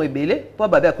na mbongo ebele po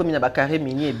babe a komi na bakare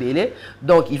mini ebele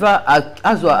donc il va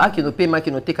azwa akino pema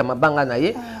kino teka mabanga na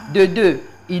ye de deux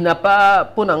il n'a pas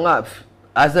ponanga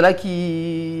azala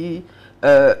qui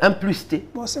un plus T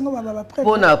pour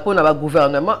le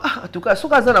gouvernement. En tout cas, si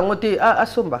on a monté à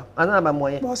Somba, on a un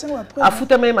moyen. À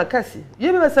foutre même à casser. Il y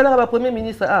a un salaire à Premier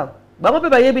ministre. On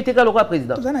peut pas y habiter quand le roi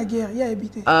président. Tout ça na guerre, il y a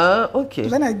habité. Ah, ok. Tout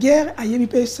ça na guerre, il y a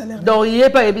habité salaire. Donc il y a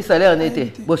pas habité salaire en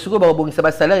été. Bon, si on a bon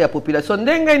salaire, il y a population.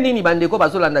 Denga nini bandeko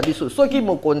bazolanda biso. So qui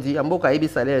mo kondi, amboka habité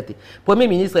salaire té. Premier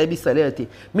ministre habité salaire té.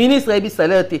 Ministre habité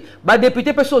salaire té. Ba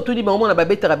député peut surtout dire moment na ba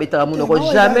betera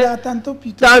mon jamais.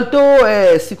 Tantôt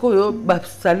sikoyo ba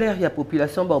salaire il y a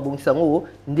population ba bon sango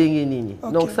denga nini.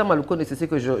 Donc ça maluko c'est ce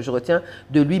que je retiens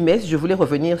de lui, mais je voulais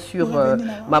revenir sur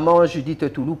maman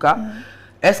Judith Toulouka.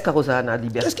 Est-ce qu'à cause de la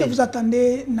liberté? Qu'est-ce que vous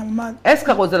attendez? Est-ce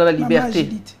qu'à cause de la liberté?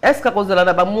 Est-ce qu'à cause de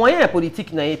la moyen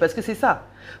politique? Parce que c'est ça.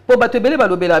 Pour battre belé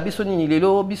balobela biso nini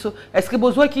lelo biso. Est-ce que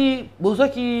besoin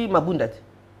qui mabunda?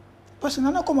 Parce que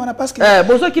non comment on a parce que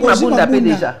besoin qui mabunda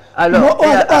déjà. Alors on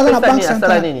a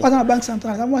la banque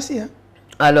centrale. Ça moi aussi.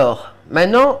 Alors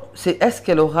maintenant c'est est-ce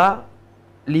qu'elle aura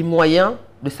les moyens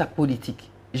de sa politique?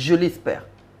 Je l'espère.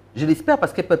 Je l'espère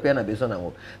parce que le peuple en a besoin d'en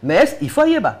haut. Mais est-ce qu'il faut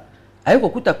y aller? Avec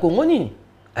okuta Congo nini?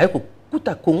 Avec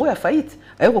okuta Congo ya faillite,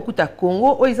 avec okuta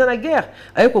Congo o izana guerre,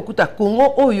 avec okuta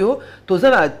Congo oyo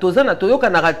tozana toyoka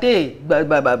na raté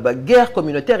guerre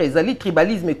communautaire ezali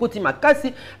tribalisme ekoti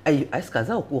makasi. Est-ce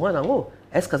kaza au courant nango?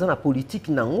 Est-ce kaza na politique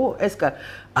nango? Est-ce que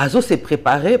azo s'est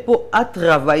préparé pour à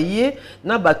travailler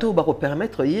na bateau ba ko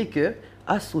permettre yé que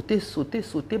à sauter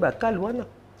ba kalwana?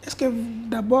 Est-ce que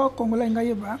d'abord Congolais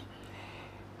ngayeba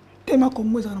tema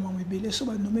Congo za na mamebele so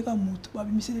ba nommé ka mutu ba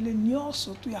bimisele le nyor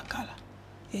surtout ya kala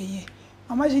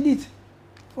maman Judith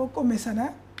faut commencer na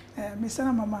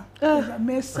mesana mama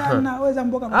mesana oza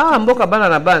mboka mboka bana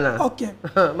na bana OK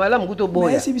malamu kuto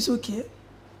boya mais c'est biso qui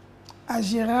a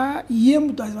gérer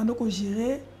yem to azando ko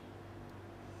gérer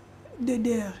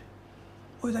DDR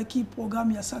oza qui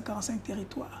programme ya 145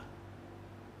 territoires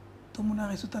tout mon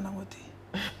résultat na voté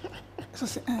ça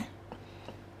c'est un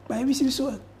ba biso biso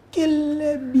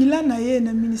quel bilan na ye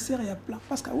na ministère ya plan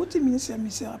parce que outi ministère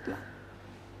à plan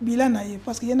bilan na ye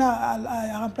parce que y en a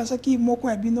remplacé qui moko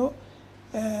ya bino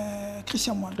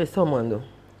Christian Mwando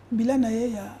bilan na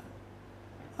ye ya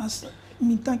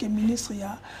en tant que ministre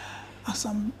ya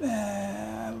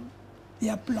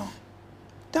ya plan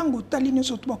tango taline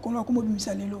surtout ba kono ko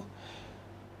mobimisa lelo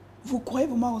vous croyez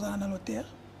vraiment aux en terre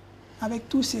avec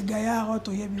tous ces gaillards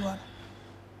to yebi wana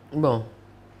bon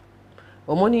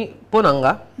Omoni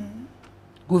ponanga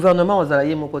gouvernement aux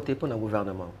alliés mon côté pour le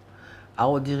gouvernement à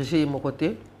diriger mon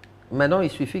côté maintenant il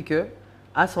suffit que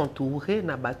à s'entourer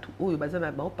na batu oyo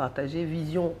bazana ba partager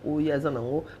vision oyo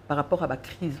azanango par rapport à la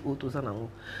crise autozanango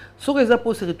so reza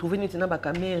pour se retrouver neti na ba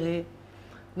caméra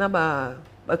na ba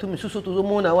batu misusu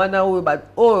tozomona wana oyo ba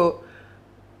oyo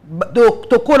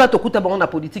tokola tokuta bango na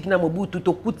politique na Mobutu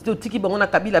totiki bango na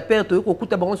Kabila père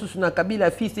tokuta bango susu na Kabila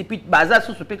fils et puis baza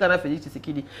susu pe kana Félix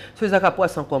Tshisekedi so ezaka pour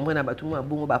s'encombrer na batu mo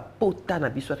bongo ba pota na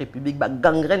biso république ba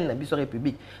gangrène na biso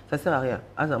république ça sert à rien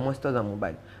aza moi c'est dans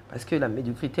mobile parce que la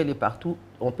médiocrité elle est partout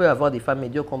on peut avoir des femmes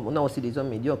médiocres on a aussi des hommes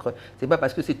médiocres c'est pas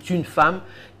parce que c'est une femme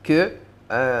que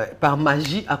par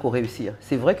magie à réussir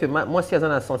c'est vrai que moi si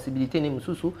azana sensibilité ne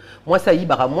mususu moi ça y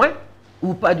bara moins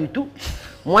ou pas du tout.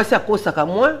 Moi, c'est à cause de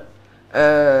moi.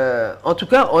 En tout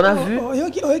cas, on a vu.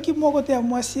 Qui m'a côté à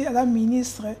moi, c'est la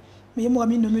ministre, mais moi,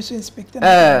 je me suis inspecteur.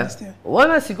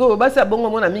 Voilà, c'est quoi? C'est bon,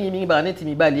 mon ami, il m'a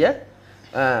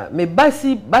mais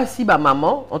basi ba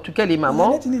maman, en tout cas les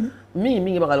mamans,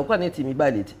 mi ba lokwa neti mi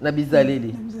baleti na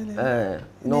bizaleli.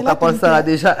 Donc on pensera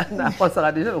déjà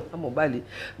mon balé.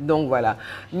 Donc voilà.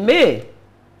 Mais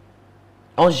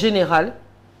en général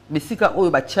mais si ka oyo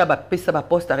ba tia ba pesa ba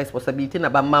poste à responsabilité na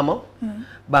ba maman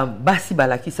ba basi ba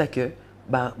la ki ça que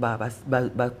ba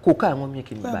koka mo mieux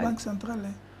que ni ba banque centrale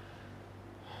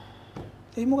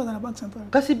et moi dans la banque centrale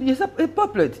kasi yesa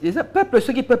peuple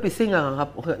ceux qui peuple senga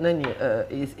nani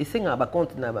et senga ba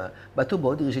compte na ba to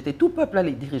ba diriger tout peuple là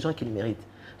les dirigeants qui le méritent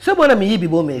ce bon ami yibi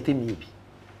bo mérite miyibi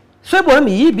ce bon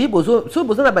ami yibi bozo ce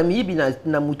bozo na ba miyibi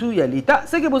na mutu ya l'état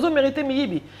c'est que bozo mérite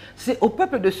miyibi c'est au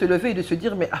peuple de se lever et de se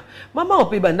dire mais ah maman on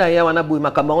peut banda ya wana boy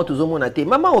makamaro tozo mona te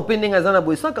maman on peut nenga zana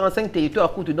boy 145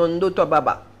 territoires kutu don ndoto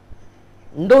baba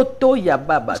ndoto ya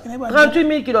baba 38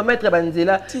 000 km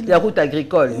banzela ya route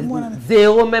agricole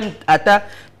zéro même ata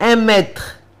 1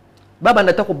 mètre baba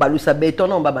ndata ko balusa béton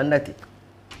non baba ndate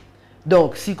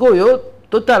donc sikoyo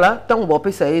total tant on va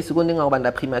passer ça seconde nga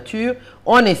banda primature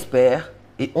on espère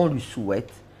et on lui souhaite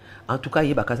en tout cas il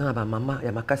y a bakazana ba maman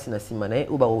ya makasi na simana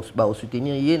ou ba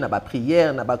soutenir yé na ba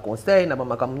prière na ba conseil na ba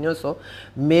makamunyoso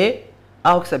mais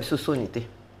a que ça biso sonité.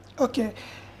 OK.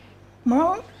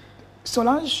 Moi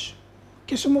Solange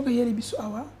question mo que yeli biso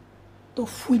awa to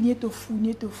fouiner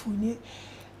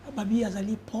babi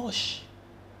azali proche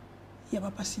ya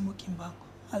papa Simo Kimbango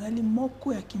azali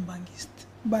moko ya kimbangiste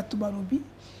batu balobi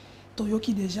to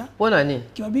yoki déjà bonne année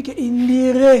qui va bi que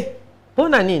indire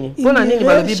Pona nini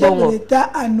balobi bongo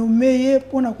l'État a nommé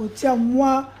pour na kotia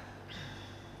moi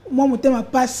motema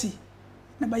pasi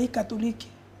na ba catholique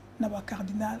na ba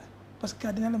cardinal parce que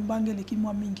cardinal Mbangele ki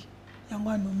moi mingi yango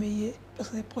a nommé parce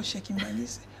que proche qui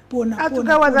mbangise pona en tout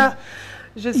cas waza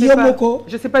je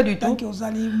sais pas du tout tant que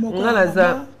ozali moko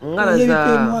ngalaza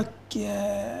moi qui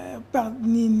par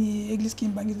nini église qui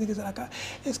mbangise que ça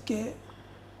est-ce que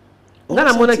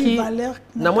na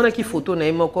monaki photo na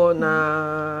emoko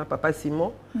na papa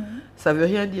Simon ça veut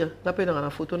rien dire na pe na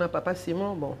photo na papa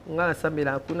Simon bon ngala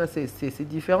sambela kuna c'est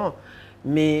différent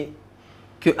mais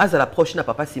que à la prochaine na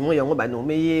papa Simon yango ba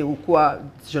nommé ou quoi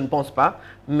je ne pense pas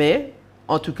mais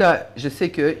en tout cas je sais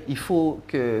que il faut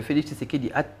que Félix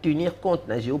Tshisekedi a tenir compte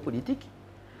de la géopolitique.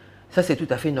 Ça, c'est tout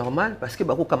à fait normal parce que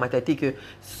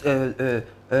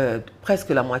presque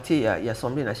la moitié de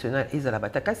l'Assemblée nationale est à la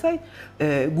Batakasai.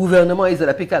 Gouvernement est à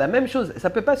la PK, la même chose. Ça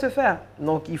ne peut pas se faire.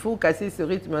 Donc, il faut casser ce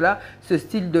rythme-là, ce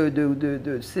style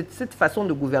cette façon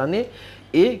de gouverner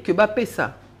et que Bapé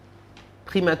ça,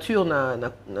 primature na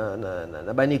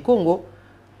Congo,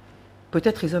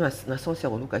 peut-être ils ont un sens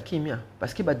à Kimia.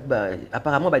 Parce que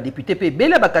apparemment, les députés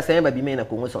Bela Bakassayen Babimé na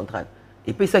Congo central.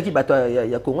 Et puis ça qui y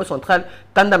a Congo central,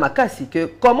 Tanda Makasi, que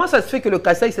comment ça se fait que le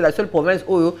Kasaï c'est la seule province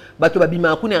où Bato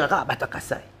Babima Kunera Bata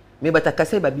Kasaï. Mais Bata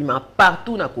Kasaï Babima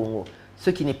partout dans le Congo, ce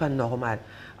qui n'est pas normal.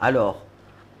 Alors,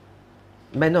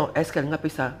 maintenant, est-ce qu'elle n'a pas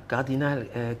ça, cardinal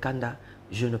Kanda?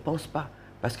 Je ne pense pas.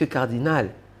 Parce que cardinal,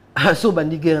 Aso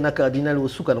Bandiger na cardinal au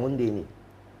Souka Ndeni.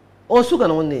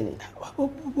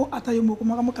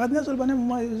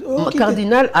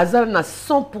 Cardinal Azal na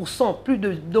 100%, plus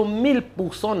de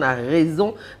 1000% na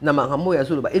raison na maramo ya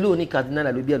zoloba. Et là on est cardinal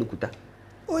à lobi à lokuta.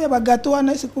 Oh ya ba gâteau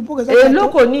wana c'est pour que ça. Et là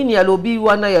ko nini ya lobi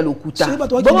wana ya lokuta. Bon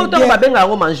tant ba benga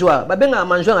ro mangeoire, ba benga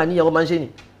mangeoire ani ya ro manger ni.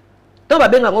 Tant ba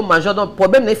benga ro mangeoire donc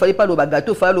problème il fallait pas le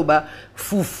gâteau, fallait le ba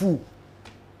foufou.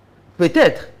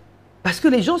 Peut-être parce que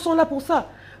les gens sont là pour ça.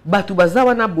 Bato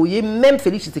bazawana boye même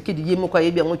Félix Tshisekedi yemo kwa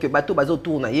yebi yango que bato bazo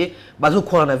tournayer bazo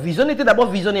croire na vision était d'abord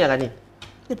visionné à gagner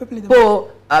Pour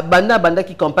banda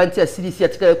qui campagne à Silici à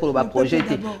Koloba projet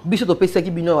biso to pesa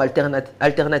ki bino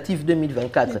alternative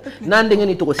 2024 nandenge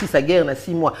ni to aussi sa guerre na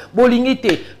 6 mois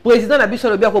bolingité président na biso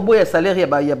le bien ko boya salaire ya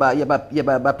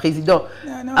ba président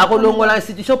a rolongola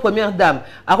institution première dame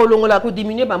a rolongola ko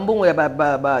diminuer ba mbongo ya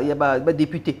ba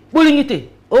député bolingité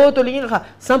oh to lingira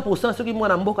 100% ceux qui moi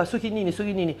na mboka ceux qui nini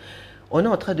on est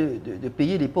en train de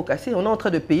payer les pots cassés, on est en train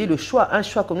de payer le choix, un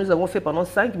choix comme nous avons fait pendant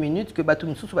 5 minutes, que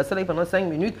Batum Soussou va s'aller pendant 5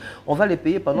 minutes, on va les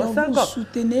payer pendant 5 ans. Vous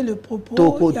soutenez le propos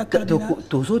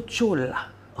tous autres choses là.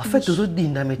 En fait, tous autres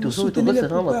dynamiques, tous autres, on va se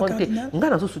rendre compte. On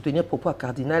va soutenir le propos à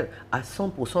cardinal à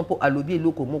 100% pour allober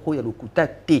le komoko ya le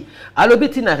koutate. Allober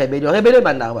tina rébellion, rébellion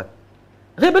bandar.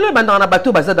 Rébellion bandar on a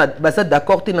bateau bazad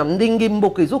d'accord tina ndenge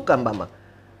mboke zo kambama.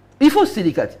 Il faut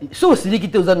silicate. So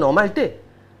silicate aux normalité.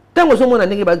 Tant que on a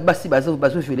ndenge basi bazo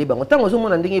violé bango, tant que on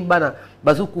a ndenge bana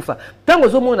bazo kufa, tant que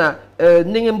on a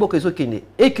ndenge mboke zo kende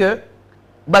et que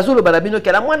bazo le balabino que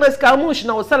la moindre escarmouche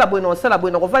na osala boy na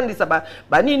revendre ça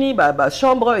ba nini ba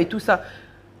chambre et tout ça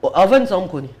avant ça on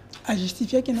connaît. À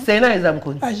justifier qui non? C'est na exam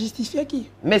connaît. À justifier qui?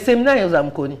 Mais c'est na exam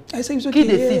connaît. Qui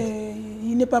décide?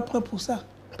 Il n'est pas prêt pour ça.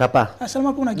 Papa.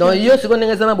 Seulement pour donc yo ce qu'on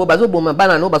est dans bazo boma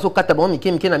bana no bazo kata bon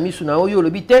mike na misu na yo le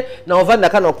bité na on vendre na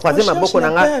croiser ma boko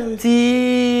na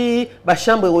ti ba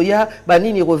chambre roya ba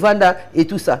nini revanda et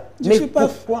tout ça. Mais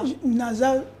pourquoi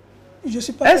je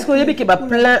suis pas est-ce qu'il y a que ba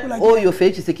plein oyo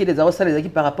fait c'est que les arosala les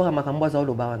équipes par rapport à makambo za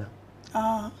lo bana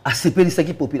ah c'est pe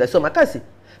lisaki population makasi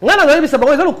ngana na bisa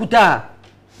bango za lo kuta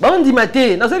ba on dit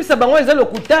maté na za bisa bango za lo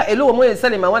kuta et lo au moins ça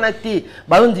les mawana ti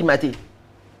ba on dit maté.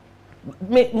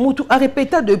 Mais Moutou a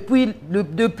répété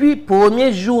depuis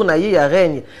premier jour na ye ya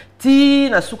règne ti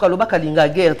na suka loba kalinga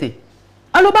guerre te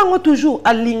aloba ngo toujours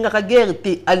alinga guerre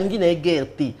te alingi na guerre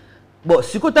te bon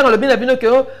siko tanga lobi na bino que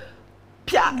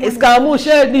pia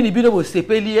escarmouche nini bino bo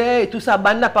sepeli et tout ça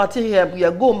banda partir ya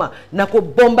Goma na ko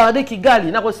bombarder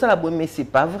Kigali na ko sala bo mais c'est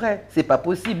pas vrai c'est pas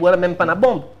possible voilà même pas na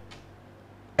bombe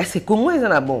et c'est comment ils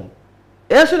en a bombe.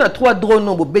 Et là, on a 3 drones,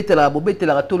 on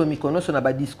a tout le Mykonos, on a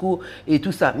des discours et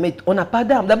tout ça. Mais on n'a pas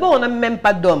d'armes. D'abord, on n'a même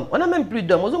pas d'hommes. On n'a même plus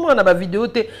d'hommes. On a des vidéos,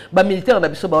 des militaires, on a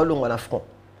des balons à front.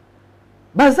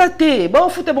 Bazate, on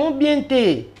fout bon bien.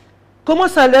 Comment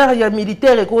ça a l'air, il y a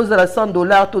militaire et cause de la $100,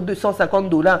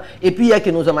 $250, et puis il y a que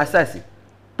nous sommes assassins.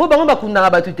 Pour on va qu'on a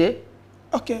rabattu.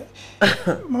 Ok.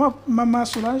 Maman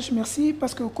Solange, merci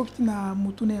parce que comme tu n'as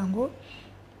moutouné en gros.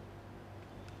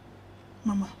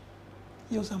 Maman,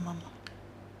 yosa maman.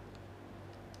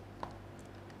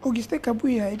 Augustin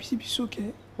KABUYA et puis Bissoke.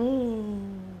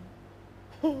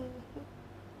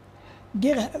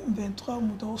 Guerre M23,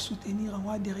 nous devons soutenir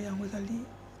en derrière Mozali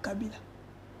Kabila.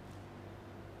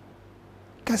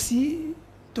 Kasi,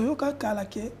 Toyoka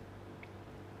Kalake,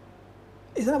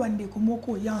 et ça va dire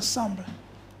que y a ensemble.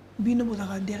 Bino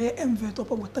bozaka derrière M23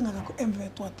 pour botanga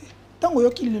M23. Tant que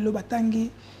yoki le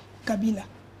batangi Kabila.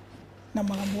 Na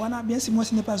maramboana, bien si moi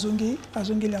ce n'est pas Zongue, à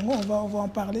Zongue Lango, on va en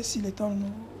parler si le temps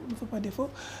ne fait pas défaut.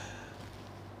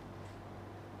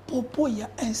 Propos, il y a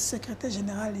un secrétaire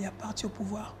général, il y a parti au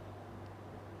pouvoir.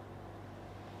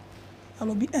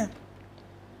 Alors, bien,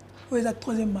 il y a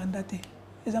 3e mandat,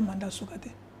 il y a un mandat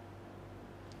sous-caté.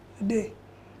 2,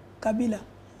 Kabila,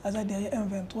 il y a derrière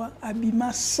M23,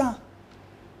 Abima 100,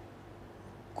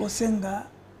 Kosenga,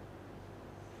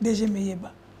 DG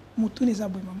Meyeba, Moutouni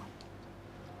Zaboui Maman.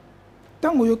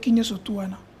 Tant que vous avez surtout,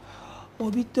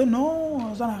 non,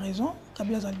 vous avez raison,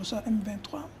 Kabila a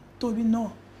M23, Tobi non,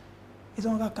 ils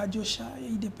ont un Kadiocha,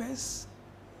 IDPS,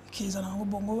 qui ont un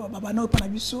bongo, Babano,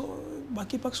 Panabiso,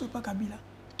 Baki pas que pas Kabila.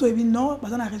 Tobi non,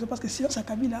 vous avez raison parce que si c'est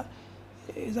Kabila,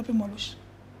 ils appellent moi louche.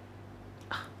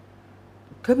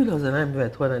 Kabila a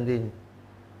M23 dans le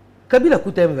Kabila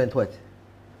coûte M23.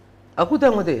 A coûté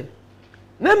un côté.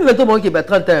 Même le temps qui est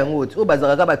 31 ans, au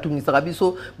bazaraka batumi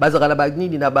sarabiso, bazarala bagni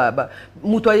na ba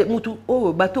mutu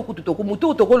oh bateau kutu toko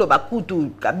mutu toko lo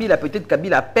bakutu Kabila peut-être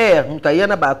Kabila père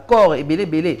mutayana ba corps et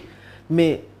belé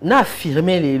mais na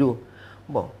affirmé les lots.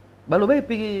 Bon, baloba e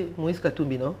payé Moïse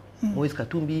Katumbi non? Moïse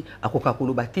Katumbi akoka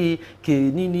kolobate que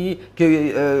nini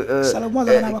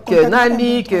que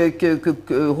nani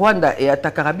que Rwanda et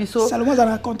atakarabiso. Salomon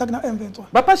a contact na M23.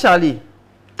 Papa Charlie.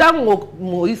 Tant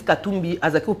Moïse Katumbi a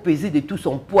pesé de tout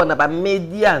son poids dans les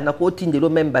médias, dans les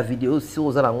même vidéo sur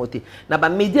les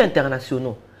médias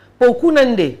internationaux. Beaucoup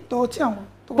n'ande.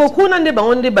 Beaucoup n'ande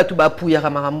baonde batu bapuya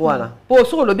ramamboana. Pour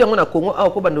sur le bien on a Congo a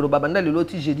ko bandolo babanda le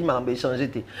loti jeudi marambe changer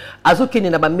te. Azo kene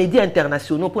na ba médias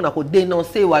internationaux pour na ko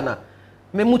dénoncer wana.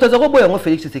 Mais mutazako boya ngo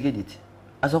Félix Tshisekedi.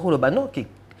 Azo ko lo bano que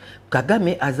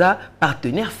Kagame aza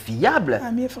partenaire fiable.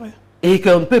 Ami frère. Et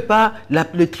qu'on ne peut pas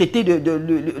le traiter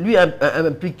lui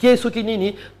impliquer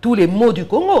tous les maux du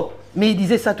Congo. Mais il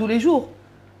disait ça tous les jours.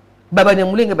 Baba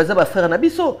Nemoulenga Bazaba frère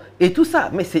Nabiso et tout ça.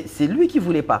 Mais c'est lui qui ne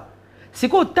voulait pas. C'est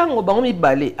qu'au temps où on a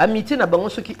balé, amitié na bango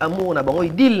ceux qui amour na bango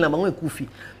deal na bango koufi.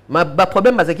 Ma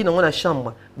problème bazaki na ngona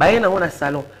chambre, ba na ngona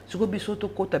salon. Siko biso to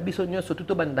kota biso nyonso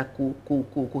tout banda ko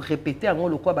répéter en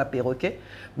le quoi ba perroquet,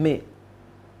 mais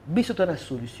biso to na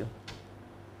solution.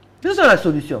 Biso na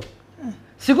solution.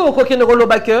 Siko ko kende ko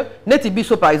loba que net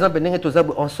biso par exemple ndenge toza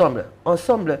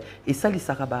ensemble et ça li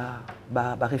sara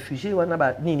ba réfugié wana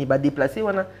ba nini ba déplacé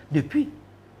wana depuis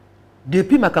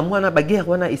makambo wana ba guerre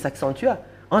wana et s'accentua.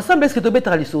 Ensemble, est-ce que tu peux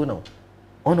être non?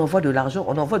 On envoie de l'argent,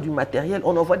 on envoie du matériel,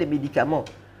 on envoie des médicaments.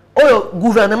 Le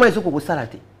gouvernement est au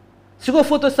salaté. Si vous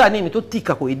faites ça, mais tu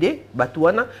tika ko aider,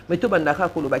 batouana, mais tu bandaka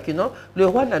ko non, le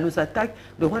Rwanda nous attaque,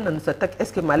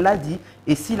 Est-ce que maladie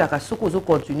et si la rasokozo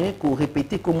continue qu'on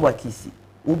répéter comme moi qu'ici,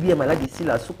 ou bien maladie si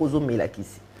la sokozo mela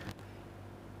qu'ici.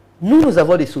 Nous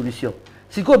avons des solutions.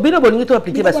 Si vous bien bonito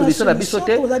appliquer la solution à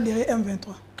bisoté. Vous êtes derrière M23.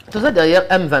 Tout ça derrière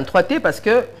M23 parce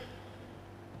que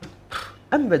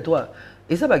M23,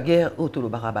 et ça va guerre autour de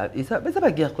Barabal, et ça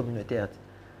va guerre communautaire.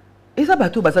 Et ça va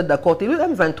tout basé d'accord. Le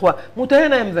M23,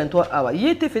 Moutayana M23, il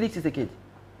était Félix Tshisekedi.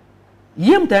 Il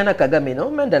y a Moutayana Kagame,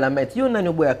 non? Même dans la mette, il y a un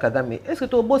Noboya Kagame. Est-ce que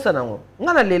tu as beau ça, non? On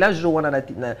a les jours, on a la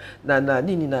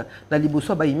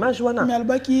liboso, bah image, on a. Mais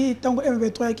Albaki, tant que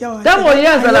M23 qui a. Tant qu'il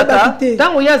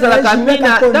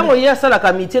y a la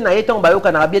comité, na étant bayoka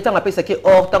na bien tant appelle ça qui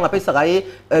or, tant appelle ça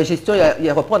gestion, il y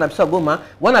a reprendre absolument goma.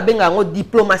 On a bien une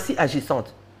diplomatie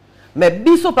agissante. Mais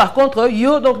biso par contre,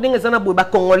 yo donc n'engue zana boba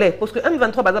congolais parce que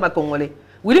M23 baza ba congolais.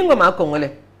 Wilingo ma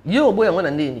congolais. Yo boya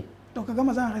ngona ndeni. Donc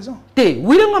Kagame a raison. Te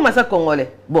wilingo ma sa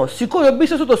congolais. Bon, siko yo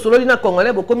biso soto solo lina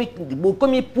congolais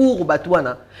bokomi pour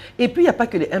batouana. Et puis il y a pas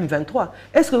que les M23.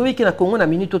 Est-ce que oui que na Congo na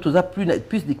minute toza plus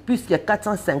il y a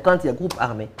 450 il y a groupe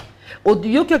armé.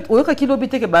 Yo ki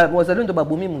lobité que ba mozalendo de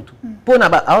babomi mutu. Pona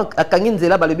ba akangi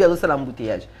nzela ba lobi azo sala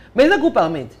embouteillage. Mais les groupe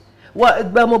armé.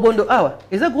 Wa mobondo awa,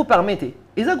 les groupe armé te.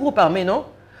 Les groupe armé non?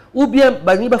 Ou bien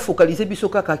bani ba focaliser biso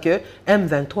kaka que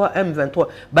M23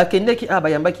 bakende ki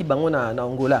bayamba ki bango na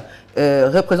Angola.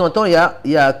 Représentant il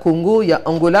y a Congo, il y a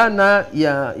Angola il y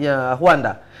a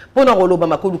Rwanda. Pona roloba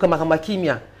makolu kama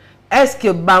kimia. Est-ce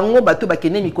que bango bato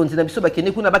bakende mi continue biso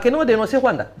bakende kuna bakende dénoncer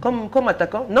Rwanda comme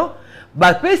attaquant? Non.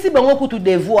 Ba pesi bango kutu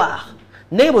devoir.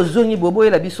 Nebo zongi bobo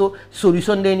la biso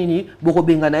solution ndenini boko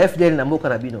benga na FDL na mboka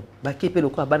na bino ba kepe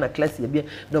lokwa bana classe ya bien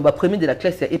donc ba premier de la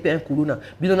classe ya EP1 kuluna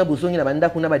bino na bozongi na banda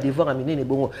kuna ba devoir a menene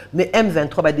bongo mais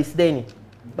M23 ba décider ni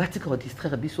batika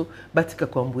distraire biso batika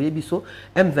ko embrouiller biso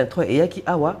M23 e yaki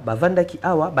awa ba vanda ki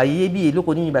awa ba yebi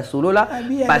eloko nini ba solo la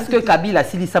parce que Kabila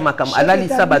silisa makam ala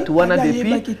lisa batu wana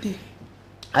depuis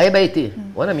ayeba été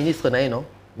wana ministre na non.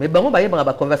 Mais bango ba yeba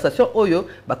ba conversation oyo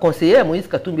ba conseiller Moïse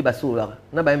Katumbi ba sola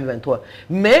na ba M23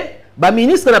 mais ba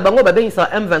ministre na bango ba bengisa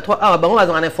M23 bango ba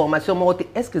en information moté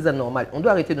est-ce que c'est normal? On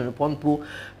doit arrêter de nous prendre pour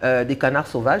des canards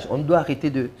sauvages, on doit arrêter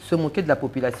de se moquer de la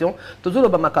population. Tozo lo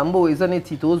ba makambo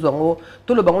ezaneti tozo ngo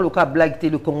to lo bango loka blague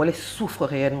le Congolais souffre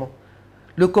réellement.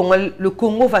 Le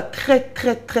Congo va très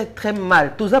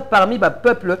mal. Toza parmi ba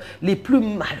peuple les plus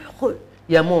malheureux.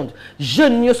 Il y a monde.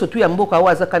 Jeunes surtout il y a mboka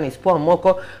wazaka un espoir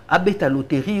moko abeta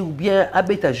loterie ou bien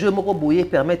abeta jeu moko boye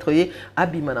permettre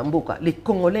abima na mboka. Les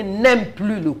Congolais n'aiment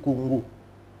plus le Congo.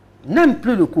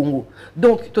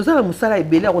 Donc toza la musala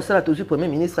ebele rosala tozu premier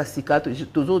ministre Sika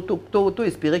tozo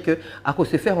espérer que à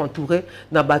se faire entourer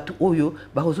na batu oyo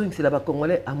ba rozo c'est là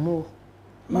Congolais amour.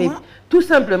 Mais tout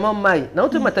simplement maï na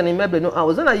autre matana immeuble non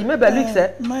ozana immeuble à luxe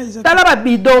tala ba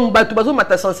bidon batu bazo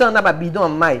mata censé na ba bidon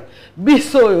maï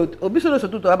biso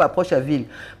surtout to ba proche à ville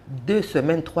 2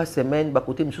 semaines 3 semaines ba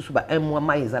côté mususu ba 1 mois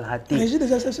maï ezala raté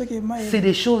c'est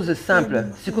des choses simples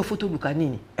c'est que photo luka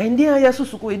nini indien ya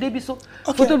susu ko aider biso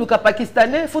photo luka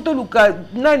pakistanais photo luka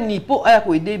nani po aya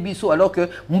ko aider biso alors que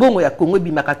mbongo ya Congo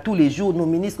bimaka tous les jours nos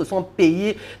ministres sont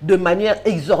payés de manière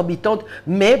exorbitante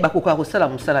mais ba ko rosala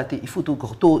musalate il faut tout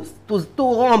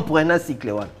rompre un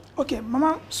cycle. Ok,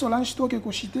 maman Solange, toi qui es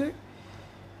cochité,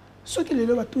 ce qui est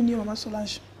là, tout ni maman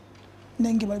Solange,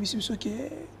 n'engue pas bisou ce qui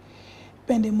est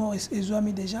peine de mort et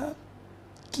zoami déjà,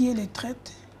 qui est les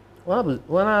traites.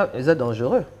 Voilà, c'est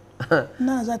dangereux.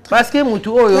 Non, parce que mutu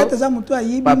oyo.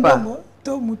 Papa.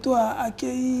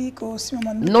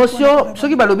 Notion, ceux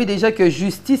qui balobi déjà que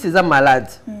justice est malade.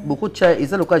 Beaucoup de gens,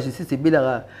 ils ont le cas justice et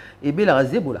bela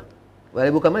zebola. Voilà,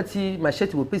 si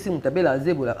machette vous pèsez mutabel à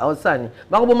zebola à Osani.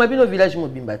 Marobo mabino village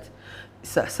mobimbat.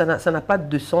 Ça n'a pas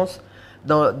de sens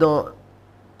dans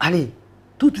allez,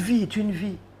 toute vie est une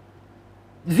vie.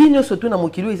 Vie ne surtout dans mon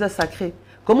kilo est sacré.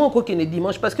 Comment on est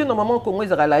dimanche? Parce que normalement, au Congo,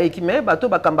 ils ont la équipe, mais bateau,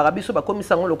 bakambarabiso, comme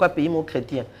ça, on le pays mon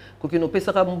chrétien. Qu'on ne peut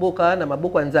pas mboka, na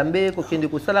maboko nzambe, qu'on ne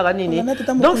peut pas la ranini.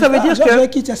 Donc ça veut dire que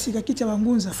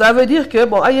ça veut dire que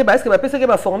bon, aïe, est-ce que ma personne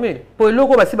va former pour le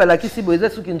coup, si la kisi boza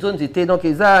sous une zone d'été, donc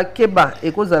ils a keba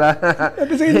et cause la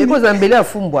et cause embelé à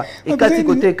Fumbwa et kati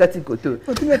côté. Est-ce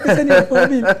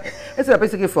que la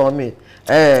personne qui est formée?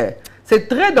 C'est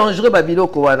très dangereux, Babilo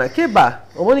Kowana. Keba,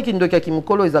 au moment où il y a qui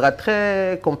mukolo, ils sera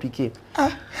très compliqué.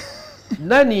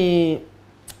 Nani,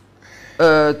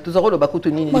 tout ça, le bakuto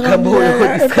ni kambo.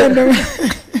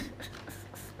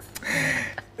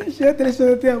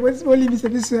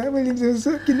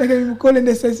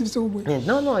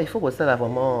 Non, non, il faut que ça là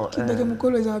vraiment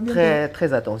très,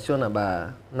 très attention à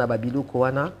Babilo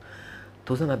Kowana.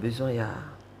 Tout ça, on a besoin, il y a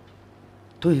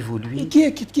tout évoluer. Qui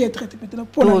est traité maintenant?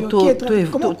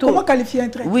 Comment qualifier un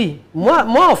traité? Oui, moi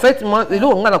en fait,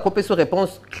 on a la compétition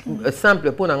réponse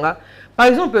simple pour Nanga. Par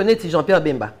exemple, on est Jean-Pierre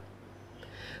Bemba.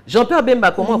 Jean-Pierre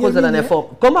Bemba, comment à cause de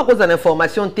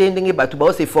l'information,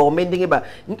 s'est formé, Nanga,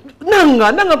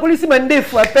 police m'a dit,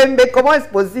 comment est-ce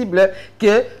possible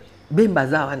que Bemba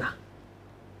Zawana,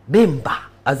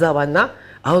 Azawana,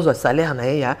 a un salaire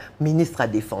na ministre à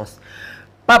défense.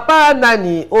 Papa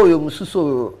nani oyo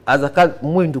mususo azaka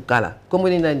mwindukala comme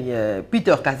ni nani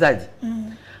Peter Kazadi.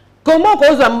 Comment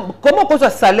cause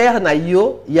salaire na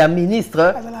yo ya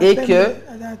ministre et que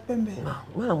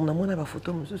on a mona ba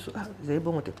photo mususo vous avez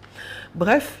bon.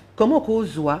 Bref, comment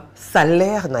cause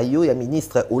salaire na yo ya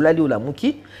ministre olali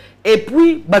olamuki et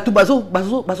puis batu bazo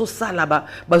sala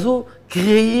bazo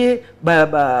créer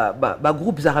ba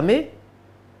groupes armés.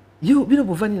 Yo bino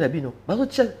bovani na bino bazo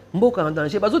tia mboka en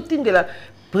danger bazo tindela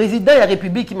président de la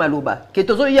République maloba que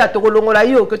tozo ya tokolongola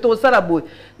yo que to sala boy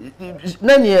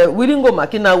nani Wilingoma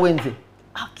ki na wenze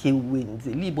ke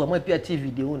wenze libre moi puis atie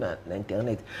vidéo na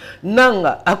internet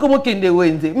nanga akomo kende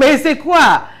wenze mais c'est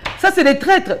quoi ça? C'est les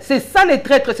traîtres, c'est ça les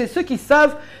traîtres, c'est ceux qui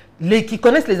savent qui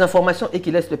connaissent les informations et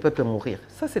qui laissent le peuple mourir.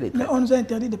 Ça, c'est les traîtres. Mais on nous a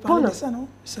interdit de parler de ça, non?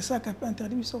 C'est ça qui a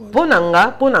interdit.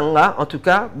 Ponanga, en tout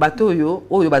cas, bateau yo,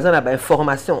 bazana ba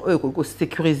information, ko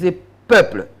sécuriser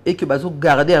peuple et que bazo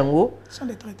garder en haut. Sont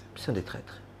des traîtres. Sont des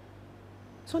traîtres.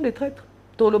 Sont des traîtres.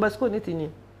 To lo basko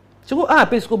netini. Siko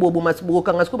pesko bobo masbo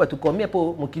kangasko batu combien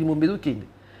pour mokili mombezo kinde.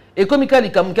 Et comme il y a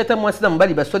un mois de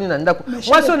mbali basoni na ndako.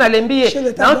 Moi si on a lembié,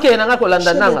 na ok nanga ko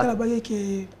landa nanga.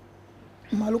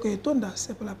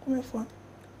 C'est pour la première fois.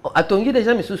 Atangi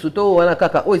déjà, M. Souto,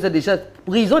 ils ont déjà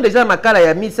prison déjà makala il y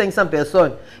a 1500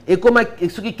 personnes. Et comme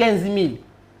ceux qui 15 000.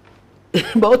 Est-ce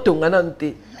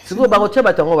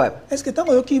que tu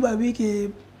as dit que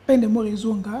peine de mort ils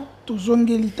ont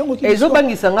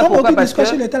parce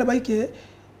que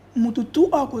mututu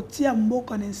a côté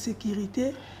mboka en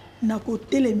insécurité na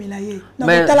côté les mélaillés.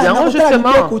 Mais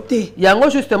il y a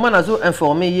justement nazo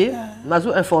informé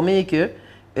que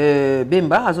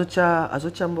Bemba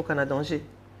azocha mboka na danger.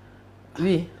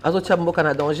 Oui, azocha mboka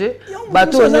na danger.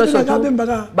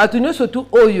 Batunyo surtout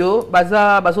oyo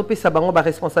bazo pesa bango ba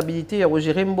responsabilité ya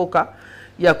gérer mboka.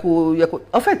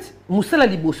 En fait, musala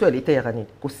liboso elle était yarani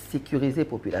pour sécuriser la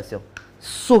population.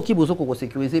 Sauf qui besoin pour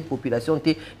sécuriser la population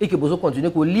et que besoin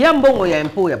continuer que liambongo ya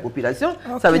impôt ya population,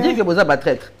 ça veut dire que besoin ba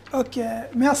traître. OK,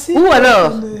 merci. Ou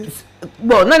alors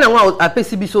bon,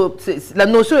 la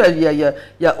notion il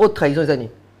y a autre trahison zani.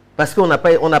 Parce qu'on n'a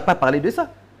pas parlé de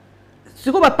ça. Si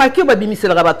on a pas que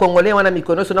les Congolais, on a mis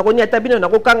connaissance, on a mis atabino, on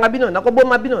a kangabino, on a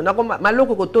bomabino, on a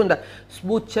maloko kotonda.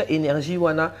 Sbocha énergie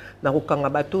wana, na kanga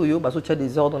bato yo, baso tia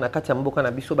désordre, na katia mboka na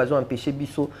biso, baso empêcher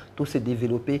biso tout se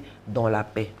développer dans la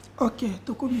paix. OK,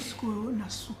 toko bisko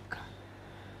nasuka.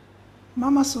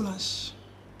 Mama Solange,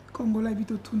 Congolais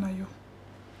bito tuna yo.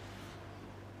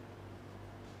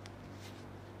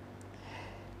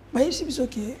 Ba yesi biso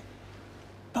ke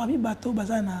parmi bateau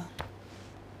bazana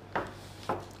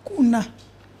kuna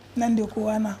nande ko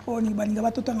wana oni balinga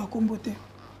bato tanga kombote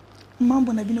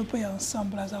mambo na bino pe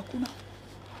ensemble za kuna.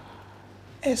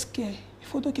 Est-ce que il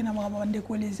faut que na mama bande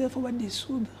ko les faut ba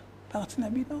dissoudre parti na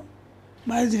bino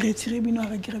ba retirer bino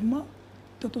agrément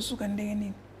toto suka ndenge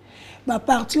nini ba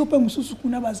parti ope mususu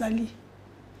kuna bazali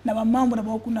na ba membre na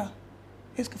ba kuna.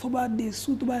 Est-ce qu'il faut ba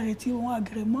dissoudre ba retirer un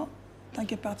agrément tant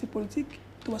que parti politique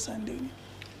tout ça ndenge.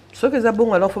 Ce que c'est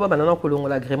bon, alors il faut pas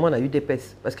l'agrément à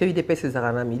UDPS. Parce que UDPS, c'est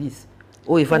une milice.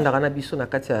 Oh, il y a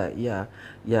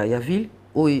une ville.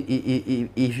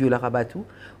 et viola rabatu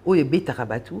oyo beta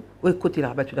rabatu oyo côté la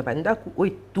rabatu na bandaku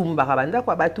oyo tumba rabanda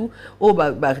kwa batu o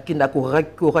ba kinda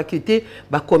ko raqueter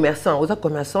ba commerçant oza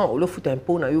commerçant le fout un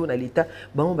pot na yo na l'état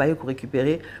ba on ba yo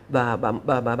récupérer ba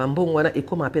mbongo wana et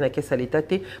comme appena caisse à l'état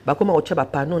té ba comment ocha ba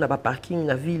panneau na ba parking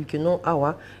na ville que non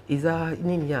awa isa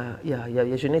nini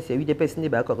ya jeunesse ya UDPS ne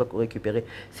ba ko récupérer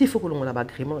s'il faut que l'on la ba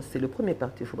agrément c'est le premier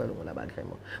parti faut ba l'on la ba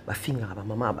agrément ba finga ba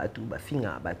maman batu ba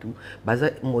finga batu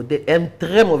baza modèle un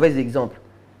très mauvais exemple.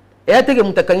 Et à que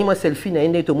mutakangi ma selfie na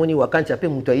ende to moni wakanti apé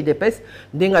muto IDPS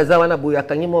ndenga za wana boya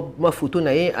kangi ma photo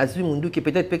na ye azui mundu qui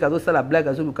peut-être pe kazo sala blague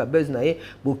azo luka buzz na ye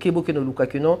boke no luka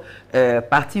que non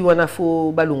parti wana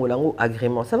fo balongolango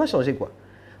agrément ça va changer quoi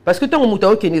parce que tant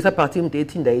muto ke ne sa parti muto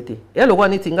etinda été et alors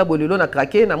wana tinga bolelo na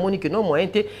craquer na moni que non moyen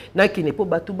te na ki ne po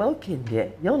batu ba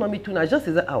okende ya on a mis tout na agence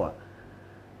ça awa.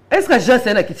 Est-ce que l'agence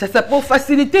est là qui ça pour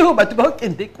faciliter au batu ba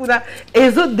okende kuna et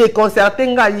ils ont déconcerté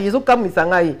ngai ils ont comme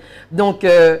sangai donc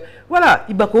voilà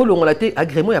ibako longola te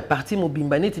agrément ya parti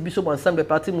mobimba neti biso ensemble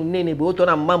parti munene bo to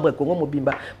na membre Congo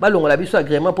mobimba ba longola biso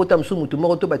agrément poto msu mutu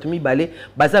moko to batumi balé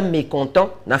baza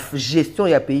mécontent na gestion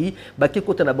ya pays ba ke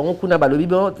kota na bango kuna balobi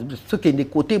bon ce qui est de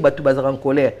côté batu baza en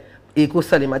colère et ko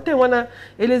ça le matin wana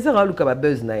et les heures aluka ba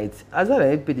buzz night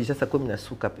azala peut déjà ça comme na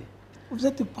soukape. Vous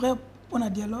êtes prêts pour un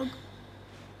dialogue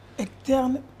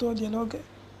externe, ton dialogue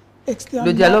externe?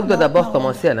 Le dialogue doit d'abord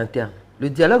commencer à l'interne. Le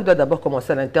dialogue doit d'abord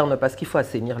commencer à l'interne parce qu'il faut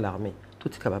assainir l'armée. Tout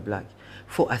est comme blague. Il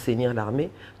faut assainir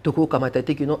l'armée. Toko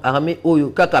kamatate que non armée oyo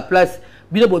kaka place.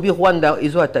 Bino bobi Rwanda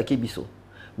ils ont attaqué biso.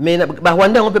 Mais ba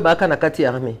Rwanda on peut baka na kati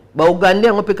armée. Ba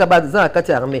Ougandais on peut kabaza na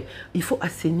kati armée. Il faut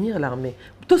assainir l'armée.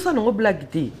 Tout ça non blague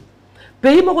dit.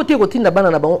 Pays mo côté routine na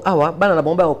bana na bango awa bana na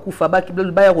bango ba kufa ba ki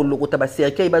ba ya kolokota ba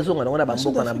cercueil ba zonga na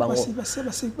bango na bango.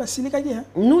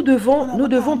 Nous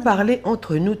devons parler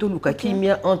entre nous to luka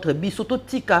kimia entre biso to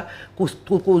tika ko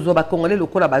zo ba congolais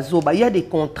lokola ba zoba il y a des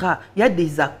contrats il y a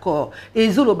des accords et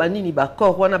zolo banini ba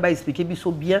accord wana ba expliquer biso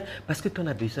bien parce que tu en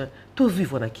as besoin to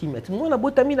vivre na kimia moi na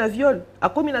botami na viol a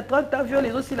comme na 30 ans viol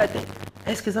les aussi la tête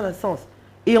est-ce que ça a un sens?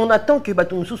 Et on attend que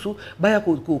Batumsusu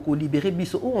libérer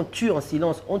Bisso. On tue en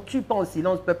silence. On ne tue pas en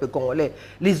silence le peuple congolais.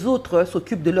 Les autres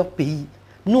s'occupent de leur pays.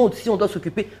 Nous aussi, on doit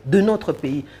s'occuper de notre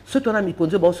pays. Ceux qui ont mis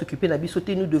Konzo vont s'occuper de Bisso.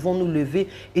 Nous devons nous lever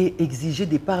et exiger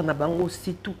des parts Nabango,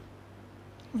 c'est tout.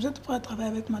 Vous êtes prêt à travailler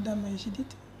avec Madame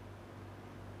Judith?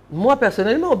 Moi,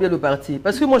 personnellement, ou bien le parti?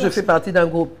 Parce que moi, je fais partie d'un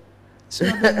groupe.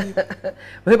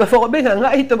 Mais il faut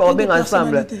bien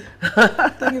ensemble.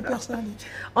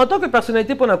 En tant que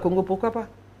personnalité pour le Congo, pourquoi pas?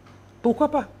 Pourquoi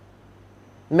pas?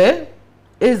 Mais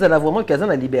ils ont vraiment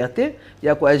la liberté, il y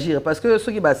a quoi agir. Parce que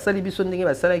ceux qui sont salés, ceux qui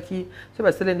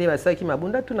sont salés, qui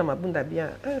mabunda, tout na mabunda bien.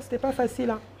 C'était pas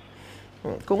facile.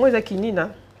 Congo est akini na.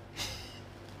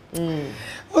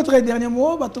 Votre dernier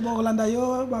mot,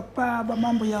 Orlandayo,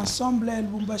 membre ensemble,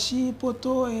 Lubumbashi,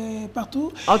 Poto et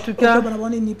partout. En tout cas,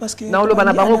 dans le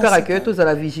Banabango Karaké, tous à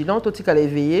la vigilance, tous à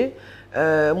l'éveiller.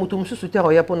 Mutumsu soutien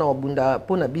roya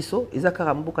pona biso,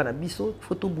 ezakara mboka na biso,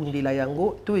 photo bundela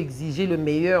yango, tout exiger le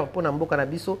meilleur pona mboka na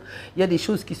biso. Il y a des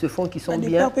choses qui se font qui sont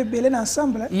bien.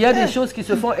 Il y a des choses qui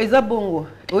se font ezabongo.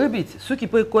 Oui, ceux qui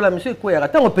peuvent coller monsieur Koyara,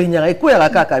 tant on peignera Koyara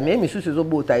kaka mais monsieur Sezo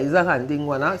Bota ezara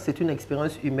ndengwana, c'est une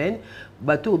expérience humaine.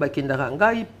 Bateau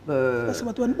bakendarangai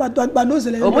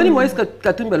au moins moi est-ce que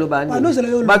Katumbi lobani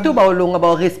bateau ba olonga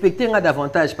ba respecter nga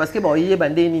davantage parce que ba yé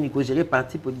bandeni ni ko gérer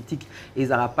parti politique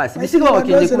ezara passe mais si ko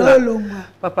okende kula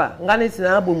papa ngane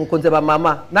sina bo mokonza ba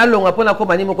mama na longa pona ko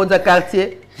bani mokonza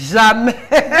quartier jamais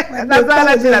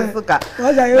nazala tila suka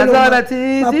nazala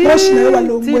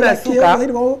tila suka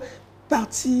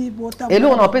parti et là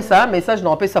on en fait ça message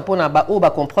on fait ça pour na ba o ba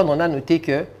comprendre on a noté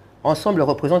que ensemble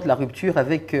représente la rupture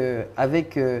avec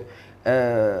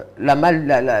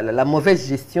la mauvaise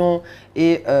gestion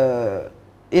et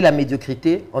la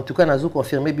médiocrité. En tout cas, nous avons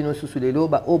confirmé Bino sous les lots,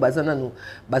 au bazana nous,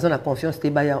 bazana confiance,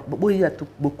 il y a tout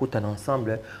beaucoup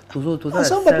d'ensemble.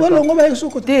 Ensemble,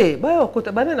 côté,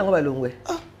 banana on va longue.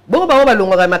 Bon ba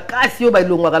longa makasi o ba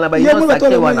longa na ba yon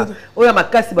sacré wana. O ya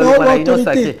makasi ba longa na yon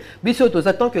sacré. Biso to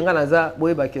attend que nganaza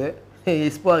boyeba que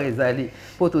espoir ezali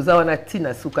po toza wana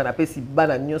tina suka na pesi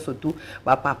bana nyonso tout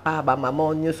ba papa ba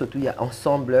maman nyonso tout ya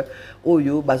ensemble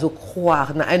oyo bazo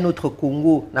croire na un autre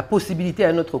Congo na possibilité à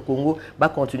un autre Congo ba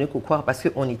continuer à croire parce que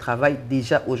on y travaille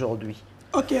déjà aujourd'hui.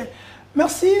 OK.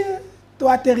 Merci to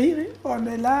atterrir, on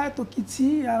est là to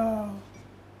kiti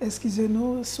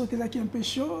excusez-nous ceux qui sont un peu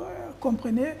chaud,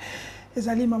 comprenez.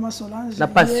 Ezali Maman Solange. La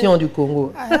passion du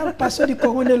Congo. La passion du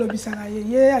Congo ne l'obisana.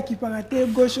 Yé à qui paraît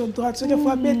gauche ou droite. Ceux qui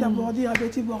font bête à bordir, à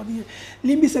petit bordir.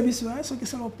 Limbi sabiso, ceux qui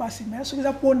sont pas si mais ceux qui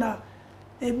sont pona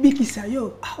et biki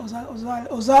sayo.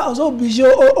 Oza obligé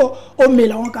au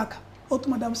mélange kaka. autre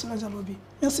Madame Solange Alobi.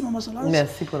 Merci Maman Solange.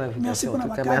 Merci pour l'invitation. Merci pour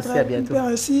la merci, à bientôt.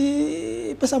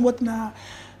 Merci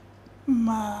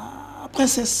ma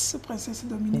princesse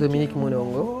Dominique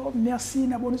Monongo. Merci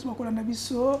na bonus makola na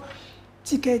biso.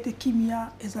 Tika ete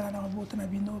kimia ezala na bote na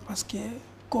bino parce que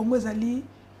Congo ezali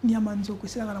ni amanzoko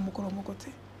c'est la mokolo mokote.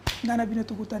 Ngana bino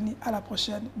tukutani à la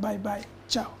prochaine. Bye bye.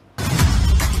 Ciao.